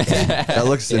 That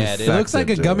looks Yeah, dude. It looks like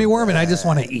a infected, gummy dude. worm, and I just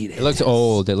want to eat it. It looks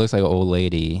old. It looks like an old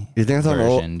lady. You think that's on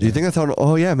version, old? Do you think that's on?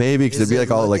 Oh yeah, maybe because Is it'd be it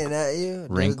like all like looking at you?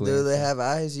 wrinkly. Do they have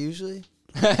eyes usually?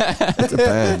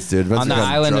 depends, dude. Depends On the what kind of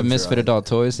island of drugs Misfit you're on. Adult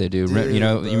Toys, they do. Dude, You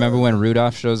know, bro. you remember when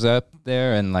Rudolph shows up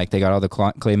there and like they got all the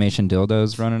claymation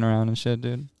dildos running around and shit,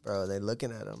 dude? Bro, they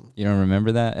looking at them. You don't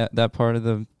remember that part of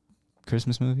the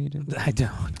Christmas movie, dude? I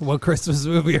don't. What Christmas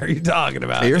movie are you talking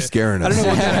about? Hey, you're dude? scaring I us. don't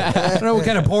know what kind of, I don't know what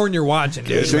kind of porn you're watching,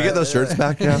 dude. Should we get those shirts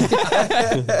back now?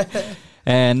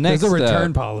 And next There's a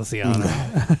return up, policy on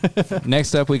it.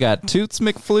 next up, we got Toots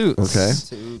McFlutes.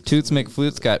 Okay. Toots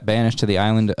McFlutes got banished to the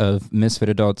island of Misfit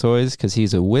Adult Toys because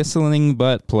he's a whistling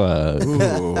butt plug.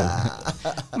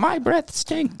 My breath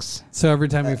stinks. So every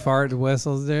time you fart, it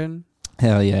whistles, dude.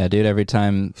 Hell yeah, dude. Every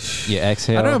time you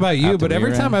exhale. I don't know about you, out the but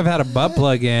every rear time end- I've had a butt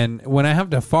plug in, when I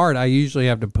have to fart, I usually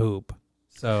have to poop.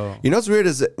 So You know what's weird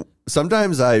is that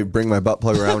sometimes I bring my butt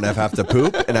plug around when I have to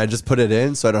poop, and I just put it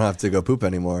in so I don't have to go poop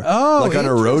anymore. Oh, like on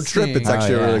a road trip, it's interesting.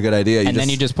 actually Oh, a yeah. really good idea. And then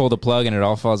you just pull the plug and it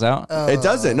all falls out. It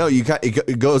doesn't. No,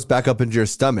 it goes back up into your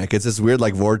stomach. It's this weird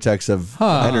like vortex of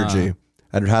energy.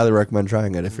 I'd highly recommend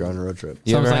trying it if you're on a road trip.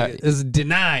 You sounds ever, like ha- it's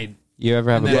denied. you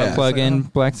ever have a And butt then- plug in,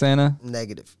 Black Santa?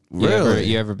 Negative. Really?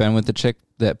 You ever been with the chick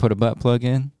that put a butt plug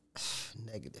in?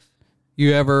 Negative.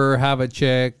 You ever have a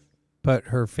chick put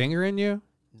her finger in you?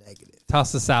 Negative.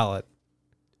 Toss the salad.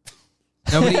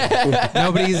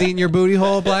 Nobody's eating your booty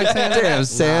hole, Black Santa. Damn,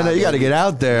 Santa, you got to get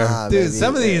out there. Nah, Dude, baby.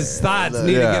 some of these thoughts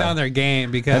need to Yeah. get on their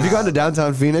game because Have you gone to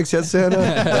downtown Phoenix yet,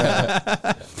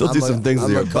 Santa? They'll do some things I'm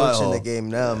to your a coach in the butthole. game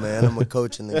now, man. I'm a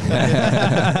coach in the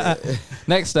game.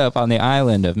 Next up on the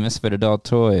island of Misfit Adult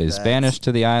Toys, banished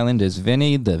to the island is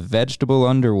Vinny the Vegetable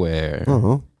Underwear.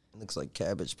 Uh-huh. Looks like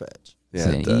Cabbage Patch. Yeah,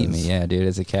 Say, it eat does. me, yeah, dude.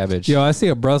 It's a cabbage. Yo, I see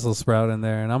a Brussels sprout in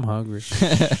there and I'm hungry.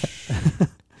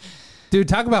 Dude,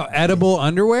 talk about edible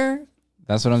underwear.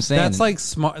 That's what I'm saying. That's like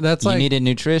smart. That's you like need it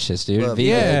nutritious, dude. But, Vegan.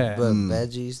 Yeah. but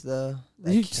veggies though.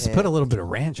 that you just can't- put a little bit of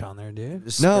ranch on there, dude.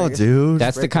 just No, sprinkle- dude.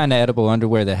 That's the kind of edible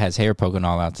underwear that has hair poking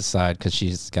all out the side because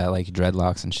she's got like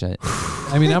dreadlocks and shit.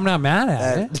 I mean, I'm not mad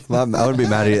at it. Well, I wouldn't be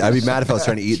mad at you. I'd be mad if I was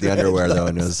trying to eat the underwear though,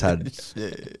 and it was had.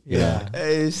 Yeah.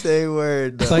 Hey, say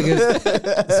word. It's though.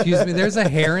 like, excuse me, there's a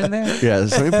hair in there. Yeah,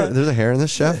 there's a hair in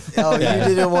this, chef. Oh, you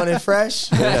didn't want it fresh?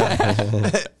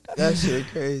 That shit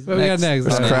crazy. What we got next?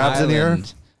 There's on the crabs in here?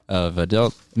 island Of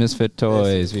adult misfit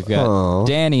toys, we've got Aw.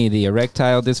 Danny the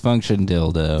erectile dysfunction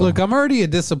dildo. Look, I'm already a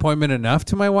disappointment enough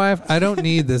to my wife. I don't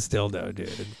need this dildo,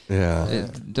 dude. Yeah.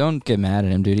 Don't get mad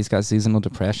at him, dude. He's got seasonal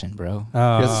depression, bro. He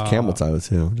has his camel toe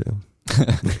too.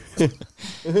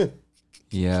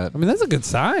 Yeah, I mean, that's a good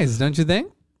size, don't you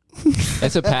think?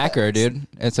 it's a packer, dude.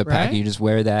 It's a packer. Right? You just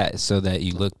wear that so that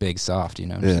you look big, soft. You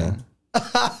know what I'm Yeah. saying?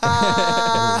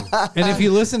 And if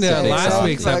you listen to last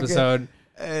week's episode,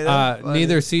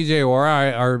 neither CJ or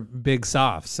I are big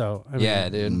softs. So I mean, yeah,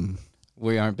 dude.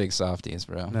 We aren't big softies,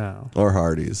 bro. No. Or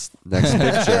Hardys. Next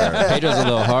picture. Pedro's a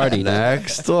little hardy.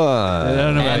 Next one. I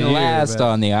don't know about And you, last but-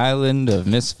 on the island of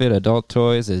misfit adult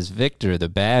toys is Victor, the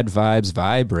Bad Vibes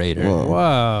Vibrator.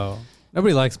 Whoa.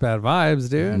 Nobody likes bad vibes,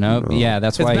 dude. Nope. Yeah,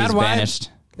 that's why bad he's vibes. banished.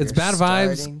 It's bad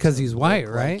vibes because he's white,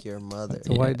 right? Like your mother. It's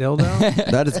a white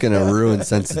dildo. That is going to ruin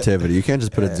sensitivity. You can't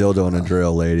just put a dildo in a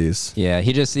drill, ladies. Yeah,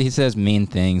 he says mean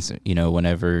things,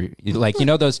 whenever, like,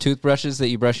 those toothbrushes that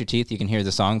you brush your teeth, you can hear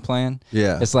the song playing?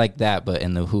 Yeah. It's like that, but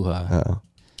in the hoo-ha. Oh.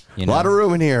 A lot of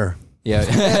room in here. Yeah.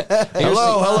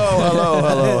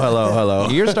 Hello.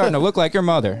 You're starting to look like your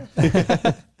mother.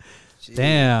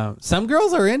 Damn. Some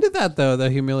girls are into that, though, the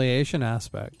humiliation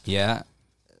aspect. Yeah.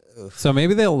 So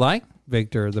maybe they'll like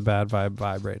Victor, the bad vibe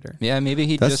vibrator. Yeah, maybe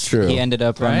he That's true. he ended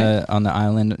up on the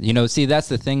island. See, that's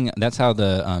the thing. That's how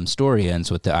the story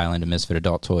ends with the island of misfit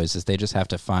adult toys. Is they just have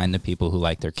to find the people who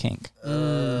like their kink.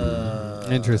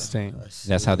 Interesting.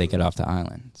 That's how they get off the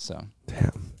island. So,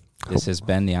 Damn. this has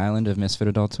been the island of misfit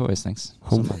adult toys. Thanks.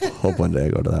 Hope one day I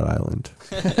go to that island.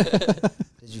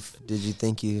 Did you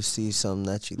think you see something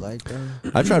that you liked though?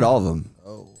 I tried all of them.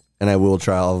 Oh. And I will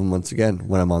try all of them once again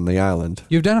when I'm on the island.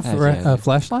 You've done a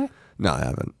flashlight? No, I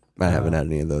haven't. I haven't had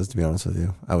any of those, to be honest with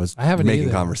you. I haven't making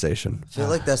either. conversation. I feel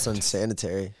like that's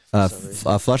unsanitary.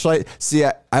 Fleshlight. See,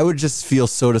 I would just feel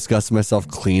so disgusted myself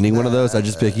cleaning one of those. I'd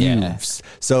just be like, Yeah.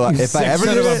 So if I ever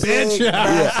son do of a it, bitch.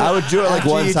 yeah, I would do it like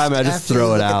one time. I just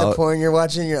throw it At the out. porn you're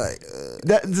watching, you're like,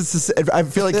 I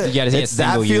feel like gotta say it's it's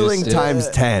that single feeling use, too. times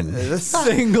 10.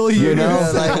 Single use. You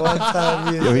know, like one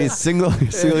time. I mean, single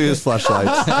use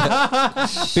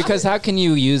fleshlights. Because how can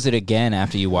you use it again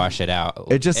after you wash it out?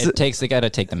 They got to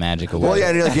take the magic away. Well, yeah,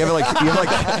 and you have it like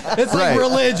It's like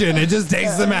religion. It just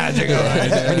takes the magic away.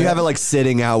 and you have it like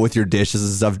sitting out with your dishes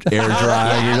and stuff air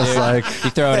drying. You're just like, you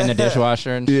throw it in the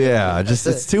dishwasher and yeah, just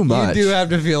it's too much. You do have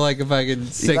to feel like a fucking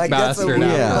sick Like, that's a bastard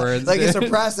weird- afterwards. Like it's a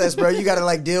process, bro. You gotta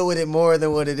like deal with it more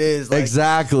than what it is. Like,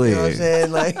 Exactly. You know what I'm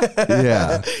saying? Like,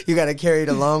 Yeah. you gotta carry it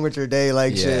along with your day,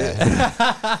 like shit.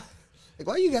 Yeah. Like,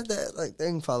 why you got that like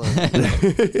thing following you?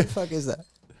 What the fuck is that?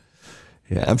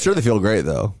 Yeah, I'm sure they feel great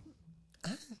though.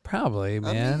 Probably,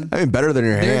 man. I mean, better than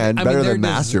your hand, better than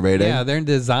masturbating. Yeah, they're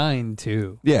designed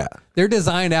to. Yeah. They're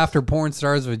designed after porn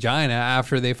star's vagina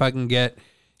after they fucking get,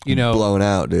 blown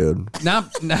out, dude.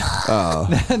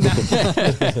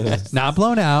 not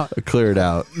blown out. Cleared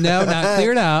out. No, not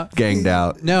cleared out. Ganged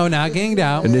out. No, not ganged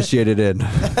out. Initiated in.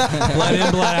 Blood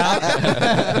in, blood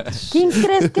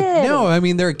out. No, I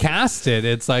mean they're casted.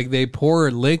 It's like they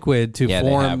pour liquid to Yeah, they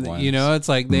form. have ones. It's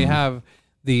like they have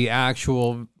the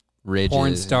actual Ridges.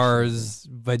 porn star's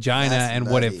vagina That's and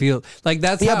what it nutty. feels like.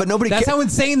 That's Yeah, how, but nobody That's ca- how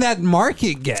insane that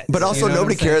market gets. But also, You know what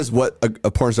nobody I'm saying? cares what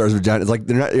a porn star's vagina is like.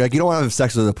 They're not like you don't want to have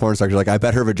sex with a porn star. You're like, I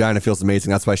bet her vagina feels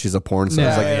amazing. That's why she's a porn star. No,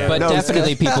 It's like, yeah. But no, it's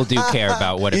definitely people do care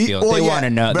about what it feels. Well, They yeah, want to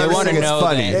know. but They I'm want to saying it's know.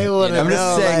 funny. that, They wanna I'm just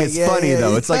know, saying like, it's yeah, funny yeah,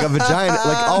 though. yeah. It's like a vagina.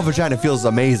 Like all vagina feels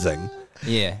amazing.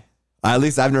 Yeah. At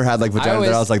least I've never had like vagina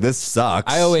that I was like, this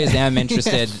sucks. I always am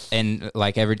interested in,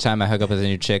 like, every time I hook up with a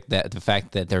new chick, that the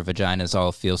fact that their vaginas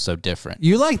all feel so different.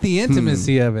 You like the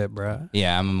intimacy of it, bro.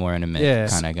 Yeah, I'm a more intimate Yeah.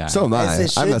 kind of guy. So am I. As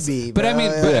it I'm should a- be. But I bro.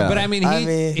 mean, Yeah. but I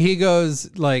mean, he goes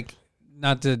like,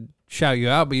 not to shout you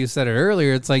out, but you said it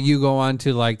earlier. It's like you go on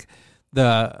to like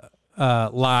the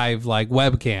live like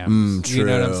webcams. You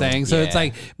know what I'm true. saying? So it's Yeah.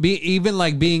 like even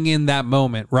like being in that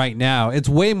moment right now. It's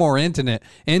way more intimate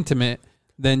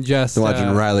than just watching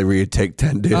Riley Reid take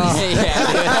 10 dudes.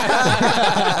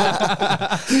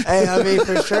 Hey, I mean,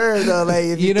 for sure though. Like,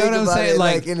 if you, You know think what I'm about saying? it,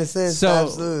 Like, in a sense, so-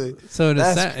 absolutely. So to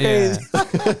That's crazy.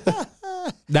 yeah.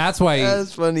 That's why.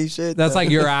 That's funny shit. That's though. like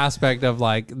your aspect of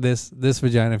like this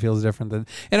vagina feels different than,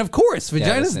 and of course that's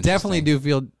vaginas definitely interesting. do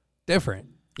feel different.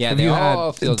 Yeah, Have they you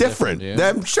all had- feel different. dude.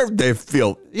 I'm sure they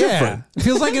feel different. It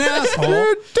feels like an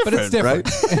asshole, but it's different.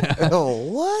 right? Oh,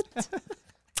 what?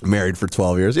 Married for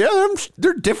 12 years. Yeah,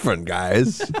 they're different,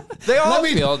 guys. They all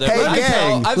feel different. Hey,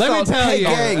 gang. Let me tell Hey, you.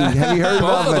 gang, have you heard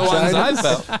about Both of the ones I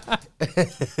vaginas?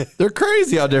 felt. They're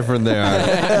crazy how different they are.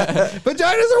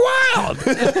 Vaginas are wild.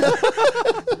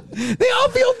 They all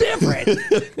feel different.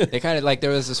 They kind of like,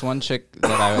 there was this one chick that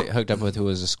I hooked up with who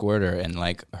was a squirter, and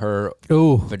like her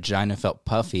Ooh. vagina felt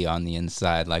puffy on the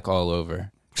inside, like all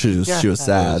over. She was It was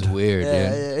sad. weird,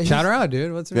 dude. Shout her out,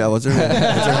 dude. What's her? Yeah, what's her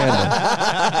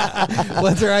handle?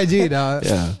 What's her IG, dog?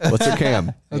 Yeah, what's her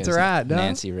cam? What's her at, dog?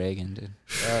 Nancy Reagan, dude.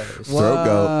 Throat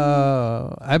goat.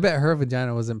 Whoa. I bet her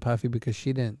vagina wasn't puffy because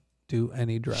she didn't do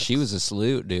any drugs. She was a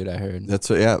salute, dude. I heard. That's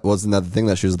what. Yeah, wasn't that the thing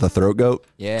that she was the throat goat?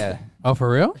 Yeah. Oh, for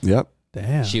real? Yep.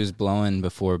 Damn. She was blowing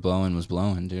before blowing was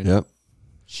blowing, dude. Yep.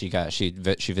 She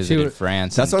visited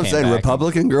France. That's and what I'm came saying. back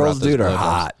Republican and girls, brought those dude, are blowjobs.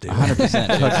 hot, dude.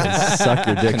 100%. Fucking suck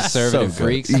your dick. Conservative so good.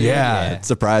 freaks, dude. Yeah, it's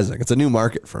surprising. It's a new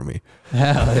market for me.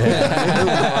 Hell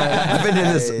yeah. I've been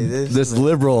in this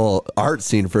liberal art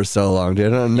scene for so long,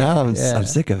 dude. And now I'm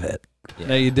sick of it.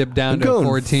 Now you dip down I'm to a going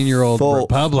 14-year-old full-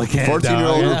 Republican.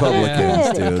 14-year-old dog.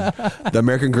 Republicans, dude. The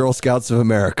American Girl Scouts of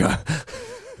America.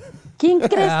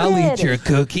 I'll eat your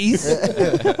cookies.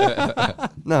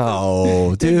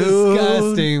 No, dude.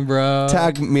 Disgusting, bro.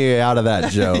 Tag me out of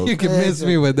that joke. You can miss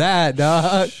me with that,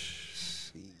 dog.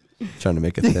 Trying to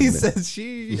make it thin. He says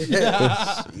she.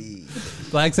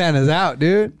 Black Santa's out,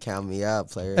 dude. Count me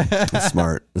out, player. It's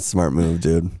smart. It's a smart move,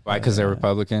 dude. Why? Because they're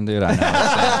Republican, dude. I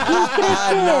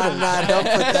know. Nah, don't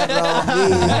put that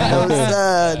on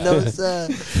me. No,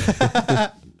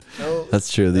 sir. No.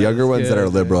 That's true. The younger ones that are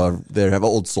good, liberal, they have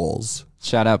old souls.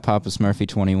 Shout out Papa Smurfy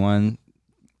 21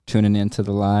 tuning into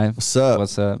the live. What's up?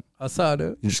 What's up? I saw,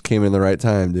 dude. You just came in the right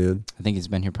time, dude. I think he's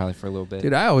been here probably for a little bit.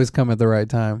 Dude, I always come at the right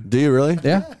time. Do you really?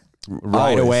 Yeah.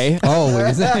 Right away.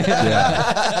 Always.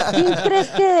 Yeah.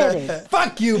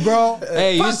 Fuck you, bro.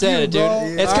 Hey, you Fuck said you, it, dude. bro.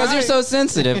 It's because you're so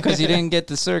sensitive because you didn't get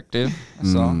the circ, dude.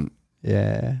 That's all.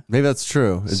 Yeah. Maybe that's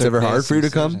true. It's Circ ever hard based for you to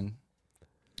come? incision.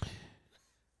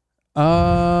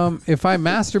 If I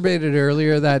masturbated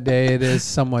earlier that day, it is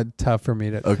somewhat tough for me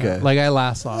to. Okay. Like I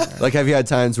last longer. Like, have you had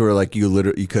times where like you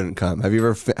couldn't come? Have you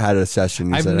ever had a session?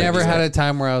 You I've said, never had a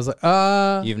time where I was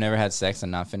like, You've never had sex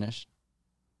and not finished?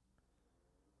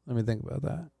 let me think about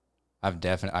that.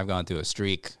 I've gone through a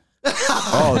streak.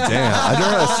 Oh damn! I've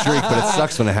never had a streak, but it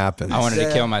sucks when it happens. I wanted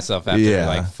to kill myself after Yeah.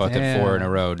 like fucking Damn. 4 in a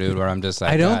row, dude. Where I'm just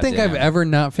like, I don't God think damn. I've ever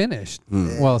not finished.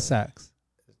 Well, sex.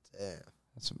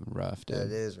 That's rough, dude.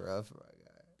 That is rough.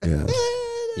 Yeah.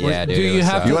 Yeah, dude. do it you was,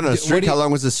 have You to- went on a What streak? do you- How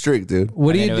long was the streak, dude?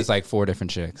 What do I you mean, it do? was like 4 different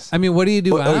chicks. I mean, what do you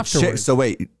do afterwards? chicks, so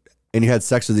wait, and you had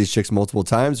sex with these chicks multiple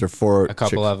times, or 4? A couple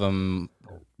chicks? of them,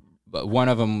 one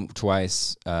of them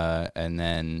twice, and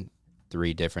then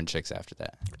 3 different chicks after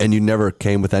that. And you never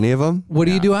came with any of them? What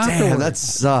do you do afterwards? Damn, that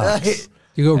sucks.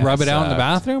 You go That rub it out in the sucked.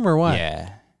 bathroom or what? Yeah.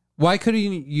 Why couldn't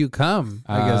you come?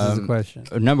 I guess is the question.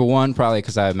 Number 1, probably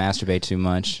because I masturbate too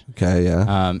much. Okay,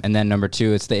 yeah. And then number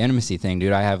 2, it's the intimacy thing,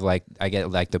 dude. I get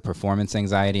like the performance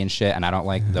anxiety and shit, and I don't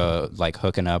like the like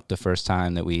hooking up the first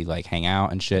time that we like hang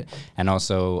out and shit, and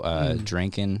also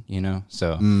drinking, you know.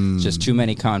 So it's just too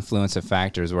many confluence of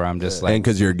factors where I'm just like, and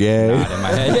because you're gay. not in my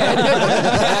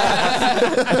head.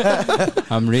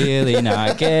 I'm really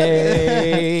not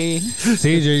gay.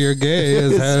 CJ, you're gay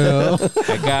as hell.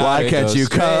 I gotta Why can't go you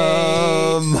straight.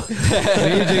 come?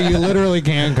 CJ, you literally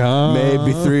can't come.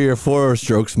 Maybe 3 or 4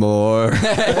 strokes more.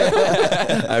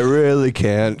 I really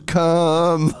can't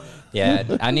come.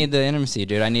 Yeah, I need the intimacy,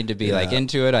 dude. I need to be like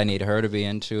into it. I need her to be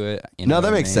into it. You know No, that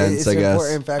what I makes mean? sense, It's I an guess.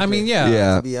 important factor. I mean, yeah.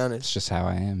 Yeah. To be It's honest. just how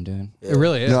I am, dude. It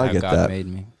really is. No, I How get God that. made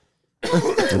me.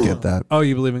 I get that. Oh,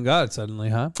 you believe in God suddenly,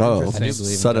 huh? Oh, believe in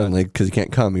suddenly, because he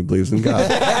can't come, he believes in God.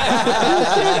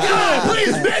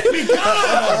 Please make me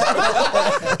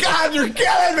come! God, you're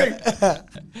killing me!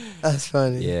 That's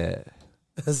funny. Yeah.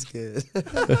 That's good.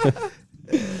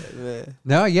 Man.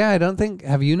 No, yeah, I don't think.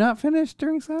 Have you not finished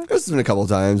during sex? There's been a couple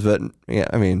times, but yeah,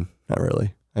 I mean, not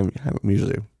really. I'm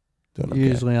usually doing okay.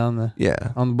 Usually on the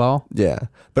ball. Yeah.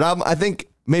 But I think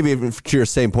maybe even to your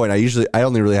same point, I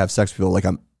only really have sex with people like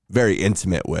I'm very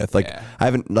intimate with. Like Yeah. I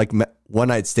haven't like one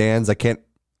night stands.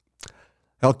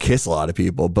 I'll kiss a lot of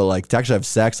people, but like to actually have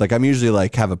sex, like I'm usually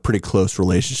like have a pretty close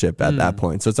relationship at that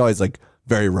point. So it's always like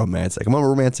very romantic. I'm a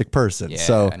romantic person. Yeah,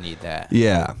 So I need that.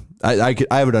 yeah,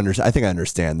 I would understand. I think I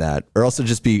understand that, or else it'd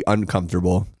just be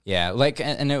uncomfortable. Yeah, like,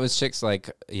 and it was chicks like,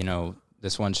 you know,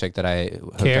 this one chick that I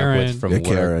hooked Karen. up with from Yeah, work.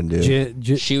 Karen,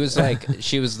 dude. She was like,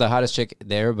 she was the hottest chick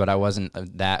there, but I wasn't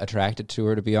that attracted to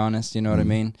her, to be honest. You know what I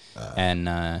mean? And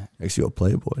Makes you a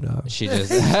playboy, dog. she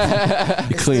just,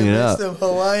 You clean it up. Some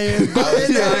Hawaiian.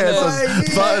 Yeah,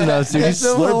 some button ups, dude. You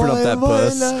slurping up that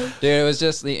puss. dude, it was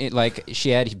just like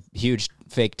she had huge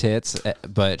fake tits,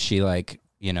 but she like,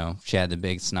 you know, she had the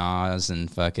big snaz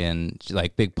and fucking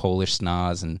like big Polish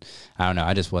snaz, and I don't know,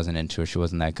 I just wasn't into her. She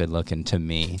wasn't that good looking to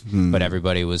me, but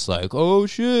everybody was like, "Oh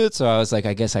shit!" So I was like,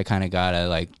 I guess I kind of gotta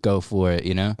like go for it,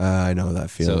 you know. I know that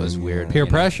feeling. So it was weird. Peer you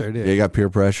know? pressure, dude. Yeah, you got peer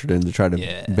pressured into trying to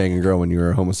Yeah. bang a girl when you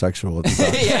were homosexual. At the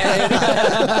time.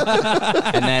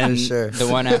 Yeah. And then sure. the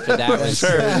one after that was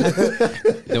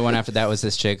the one after that was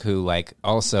this chick who like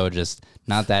also just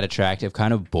not that attractive,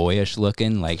 kind of boyish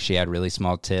looking. Like she had really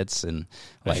small tits, and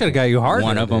like should've got you harder,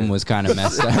 One of them was kind of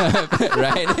messed up,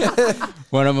 right?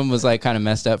 One of them was like kind of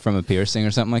messed up from a piercing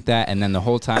or something like that. And then the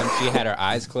whole time she had her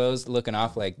eyes closed, looking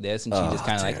off like this, and she just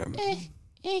kind of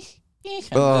like.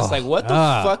 Just like, what the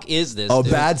fuck is this? Oh,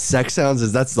 dude? bad sex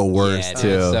sounds that's the worst Yeah, too.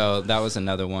 dude. So that was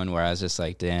another one where I was just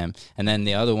like, damn. And then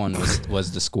the other one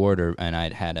was the squirter, and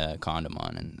I'd had a condom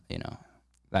on, and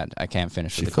that I can't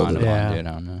finish with the condom on, dude.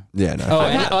 I don't know. Yeah, no.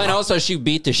 And also she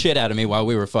beat the shit out of me while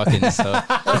we were fucking. So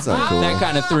that's not cool. That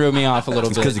kind of threw me off a little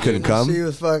bit because you couldn't come. She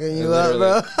was fucking you up,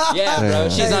 bro. Yeah, bro.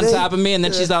 She's on top of me, and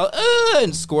then she's all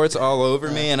and squirts all over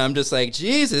me, and I'm just like,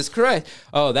 Jesus Christ.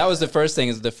 Oh, that was the first thing.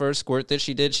 Is the first squirt that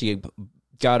she did. She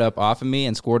got up off of me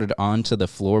and squirted onto the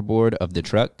floorboard of the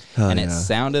truck, and it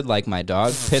sounded like my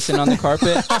dog pissing on the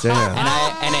carpet. Damn.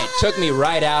 And it took me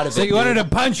right out of it. So you wanted to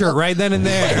punch her right then and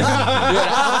there. Dude,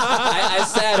 I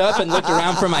sat up and looked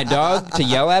around for my dog to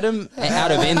yell at him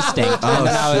out of instinct, and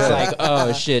then I was like,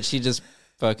 oh shit, she just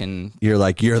fucking. You're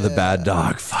like, you're the bad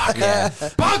dog. Fuck. Yeah.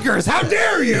 Bunkers, how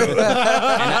dare you? And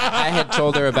I had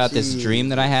told her about this dream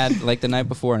that I had like the night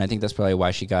before, and I think that's probably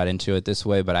why she got into it this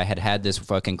way. But I had this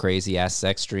fucking crazy ass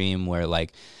sex dream where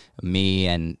like me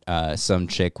and some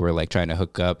chick were like trying to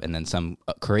hook up, and then some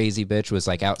crazy bitch was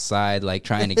like outside like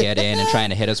trying to get in and trying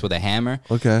to hit us with a hammer.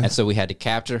 Okay. And so we had to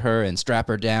capture her and strap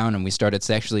her down, and we started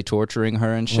sexually torturing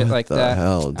her and shit like the that.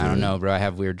 hell, dude? I don't know, bro. I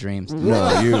have weird dreams.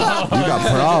 No, you got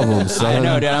problems, son. I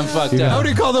know, dude. I'm fucked up. How do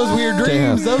you call those weird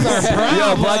dreams? Those are problems.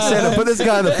 Yo, Black Santa, put this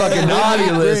guy on the fucking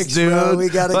naughty list, dude. bro. We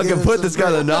gotta give Fucking him put some this guy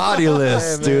on the break. naughty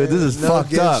list, Hey, dude. man, This is no fucked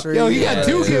gifts up. for Yo, you got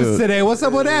two dude. gifts today. What's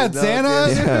up with that,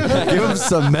 Santa? Yeah. Give him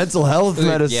some mental health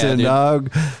medicine, dude.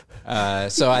 dog.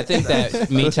 So I think that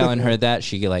me telling her that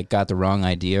she like got the wrong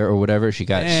idea or whatever. She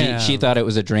thought it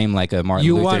was a dream like a Martin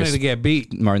You Luther. wanted to get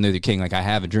beat. Martin Luther King. Like I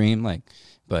have a dream. Like,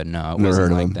 but no, it Never wasn't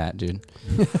heard of like him. that, dude.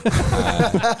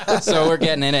 So we're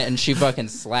getting in it, and she fucking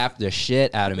slapped the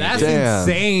shit out of me. That's dude. Damn.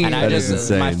 insane. And I That just, is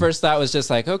insane. my first thought was just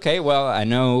like, okay, well, I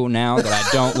know now that I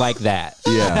don't like that.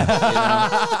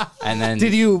 Yeah. And then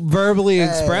Did you verbally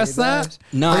express that?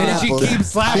 No, Or did she keep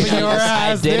slapping your I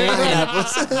ass? didn't.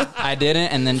 dude? And I didn't,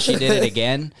 and then she did it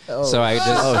again. So I just,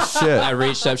 Oh, shit. I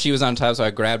reached up. She was on top, so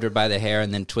I grabbed her by the hair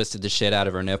and then twisted the shit out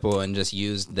of her nipple and just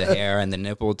used the hair and the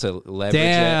nipple to leverage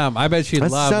Damn, I bet she'd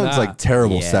That love sounds that. like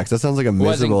terrible Yeah. sex. That sounds like a it.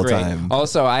 Wasn't miserable great. time.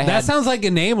 Also, I That had sounds like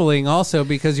enabling also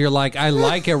because you're like, I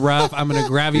like it rough. I'm going to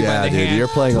grab you Yeah, by the dude, hand, you're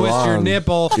playing twist your along.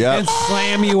 nipple, Yep. and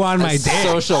slam you on my dick.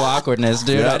 social awkwardness,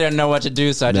 dude. Yep. I didn't know what to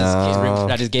do, so I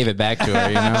just gave it back to her.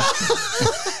 You know,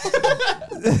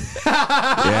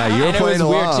 Yeah, you were and it playing was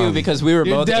weird along. too because we were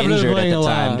You're both definitely injured at playing the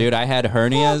time, along. dude. I had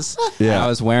hernias. Yeah. and I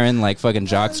was wearing like fucking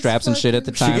jock straps and shit at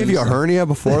the She time. gave you a hernia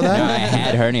before No, I that?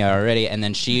 had hernia already, and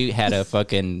then she had a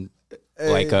fucking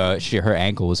like her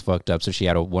ankle was fucked up, so she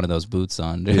had one of those boots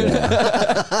on, dude.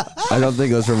 I don't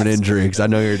think it was from an injury because I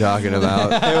know who you're talking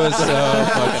about. It was so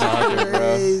fucking awkward, bro.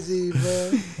 Crazy,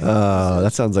 bro. Oh,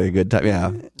 that sounds like a good time.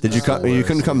 Yeah. Did you come? You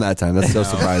couldn't come that time. That's so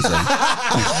surprising.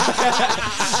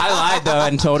 I lied though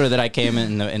and told her that I came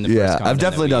in the first Yeah, condom I've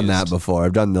definitely that we done that used. before.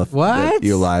 I've done the What?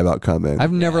 you lie about coming.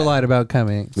 I've never lied about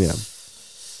coming. Yeah.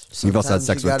 You've also had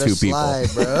sex Sometimes with you two gotta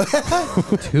people. slide,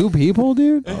 bro. 2 people,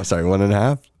 dude? Oh, sorry,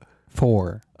 1.5.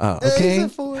 4. Oh, Okay? Is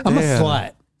it 4? I'm Damn. a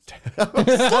slut.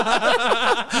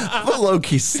 I'm a low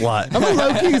key slut. I'm a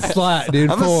low-key slut, dude.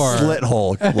 I'm 4. a slit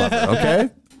hole lover. Okay.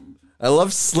 I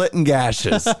love slit and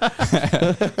gashes.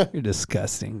 You're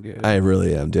disgusting, dude. I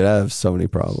really am, dude. I have so many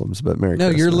problems, but Merry No,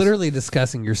 Christmas. you're literally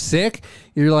disgusting. You're sick.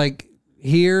 You're like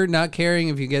here, not caring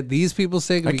if you get these people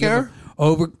sick. If I you care. Get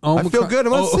Omicron, I feel good.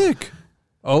 I'm not sick.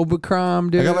 Omicron,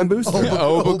 dude. I got my booster.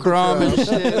 Omicron and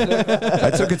shit.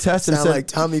 I took a test and Sound said like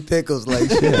Tommy Pickles,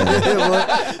 like shit.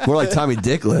 What? more like Tommy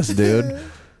Dickless, dude.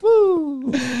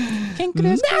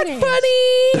 Not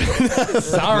funny.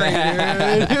 Sorry, dude.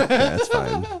 Yeah, it's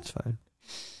fine. It's fine.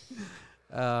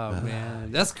 Oh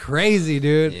man, that's crazy,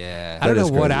 dude. Yeah. I don't That know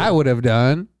is what crazy. I would have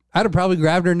done. I'd have probably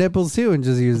grabbed her nipples too and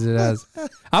just used it as.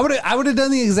 I would have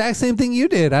done the exact same thing you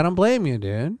did. I don't blame you,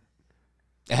 dude.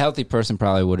 A healthy person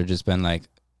probably would have just been like,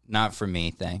 "Not for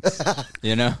me, thanks."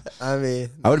 You know? I mean,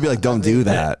 I would be like, don't do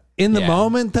that. In the Yeah.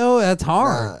 moment, though, that's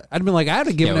hard. Nah. I'd been like, I'd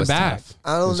have given Yeah, it was back. tough.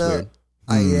 I don't It's know. weird.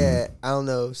 I don't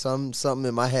know. Something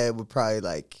in my head would probably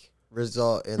like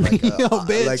result in like Yo,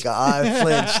 bitch. like an eye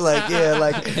flinch, like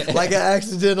an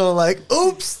accidental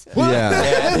oops, Catch like her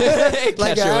an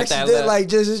with that accident, lip.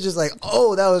 like it's just like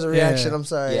oh that was a reaction. Yeah. I'm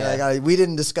sorry. Yeah. Like we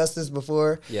didn't discuss this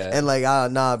before. Yeah. And like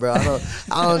nah, bro, I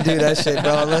don't do that shit,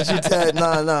 bro. Unless you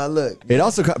tell look, It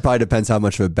also probably depends how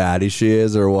much of a baddie she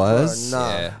is or was. nah.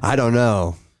 Yeah. I don't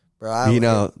know.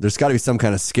 Bro, there's got to be some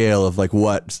kind of scale of like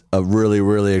what a really,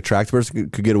 really attractive person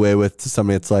could get away with to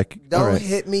somebody that's like, don't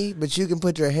hit me, but you can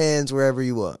put your hands wherever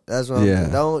you want. That's what I'm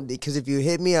saying. Don't, because if you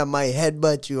hit me, I might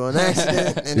headbutt you on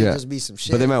accident and it'll just be some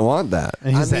shit. But they might want that. I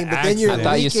mean, but then you're I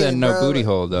thought you said no booty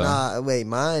hole though. Nah, wait,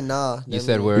 mine, nah. You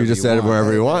said wherever you just said it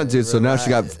wherever you want to. So now she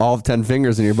got all 10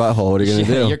 fingers in your butthole. What are you gonna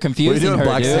do? You're confusing what are you doing, her,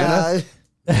 Black Santa?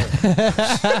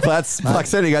 Black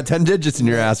Santa, you got 10 digits in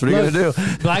your ass. What are you gonna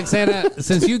do? Black Santa,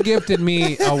 since you gifted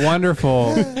me a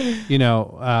wonderful,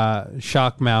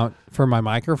 shock mount for my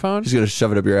microphone, she's gonna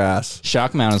shove it up your ass.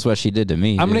 Shock mount is what she did to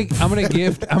me. I'm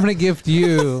gonna gift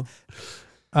you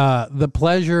the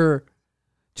pleasure.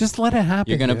 Just let it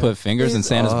happen. You're gonna put fingers in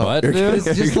Santa's butt, dude?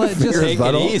 Just take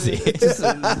it easy.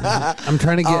 I'm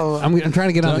trying to get. I'm trying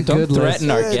to get on the good list. Don't threaten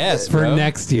our guests for bro.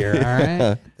 Next year. All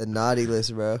right. The naughty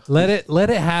list, bro. Let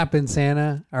it happen,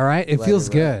 Santa. All right. It feels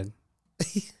good.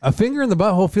 A finger in the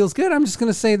butthole feels good. I'm just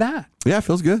gonna say that. Yeah, it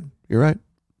feels good. You're right.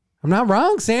 I'm not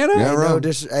wrong, Santa. Yeah, wrong.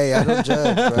 Hey, I don't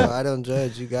judge, bro. I don't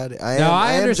judge. You got it.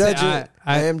 I understand.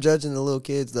 I am judging the little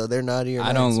kids though. They're naughty or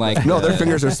I don't like. No, their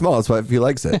fingers are small. That's why he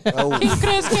likes it. I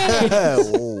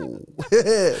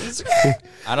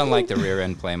don't like the rear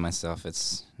end play myself.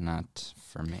 It's not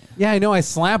for me. Yeah, I know. I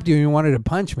slapped you and you wanted to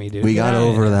punch me, dude. We got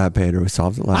over that, Peter. We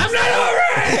solved it last. I'm not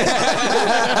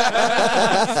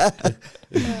over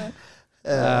it.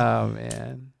 Oh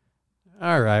man.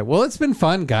 All right. Well, it's been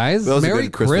fun, guys. That was Merry a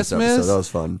good Christmas episode. That was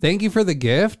fun. Thank you for the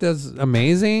gift. That's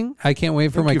amazing. I can't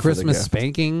wait for my Christmas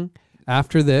spanking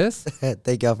after this.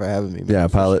 Thank y'all for having me, man. Yeah,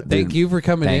 Pilot. Thank you for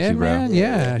coming in, bro. man.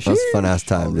 Yeah. That was a fun ass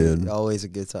time, dude. Always a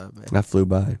good time, man. That flew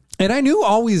by. And I knew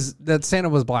always that Santa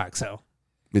was black, so.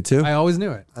 Me too. I always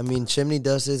knew it. I mean, chimney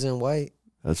dust isn't white.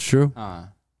 That's true. Yeah.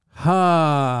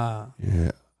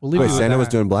 Wait, Santa was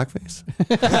doing blackface?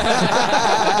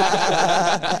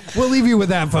 We'll leave you with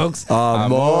that, folks.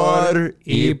 Amor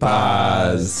y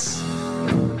paz.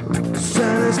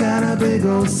 Santa's got a big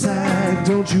old sack.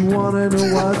 Don't you want to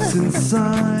know what's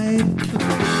inside?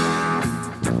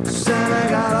 Santa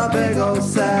got a big old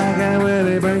sack, and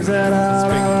when he brings it out,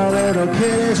 our little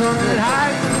kitties run and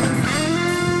hide.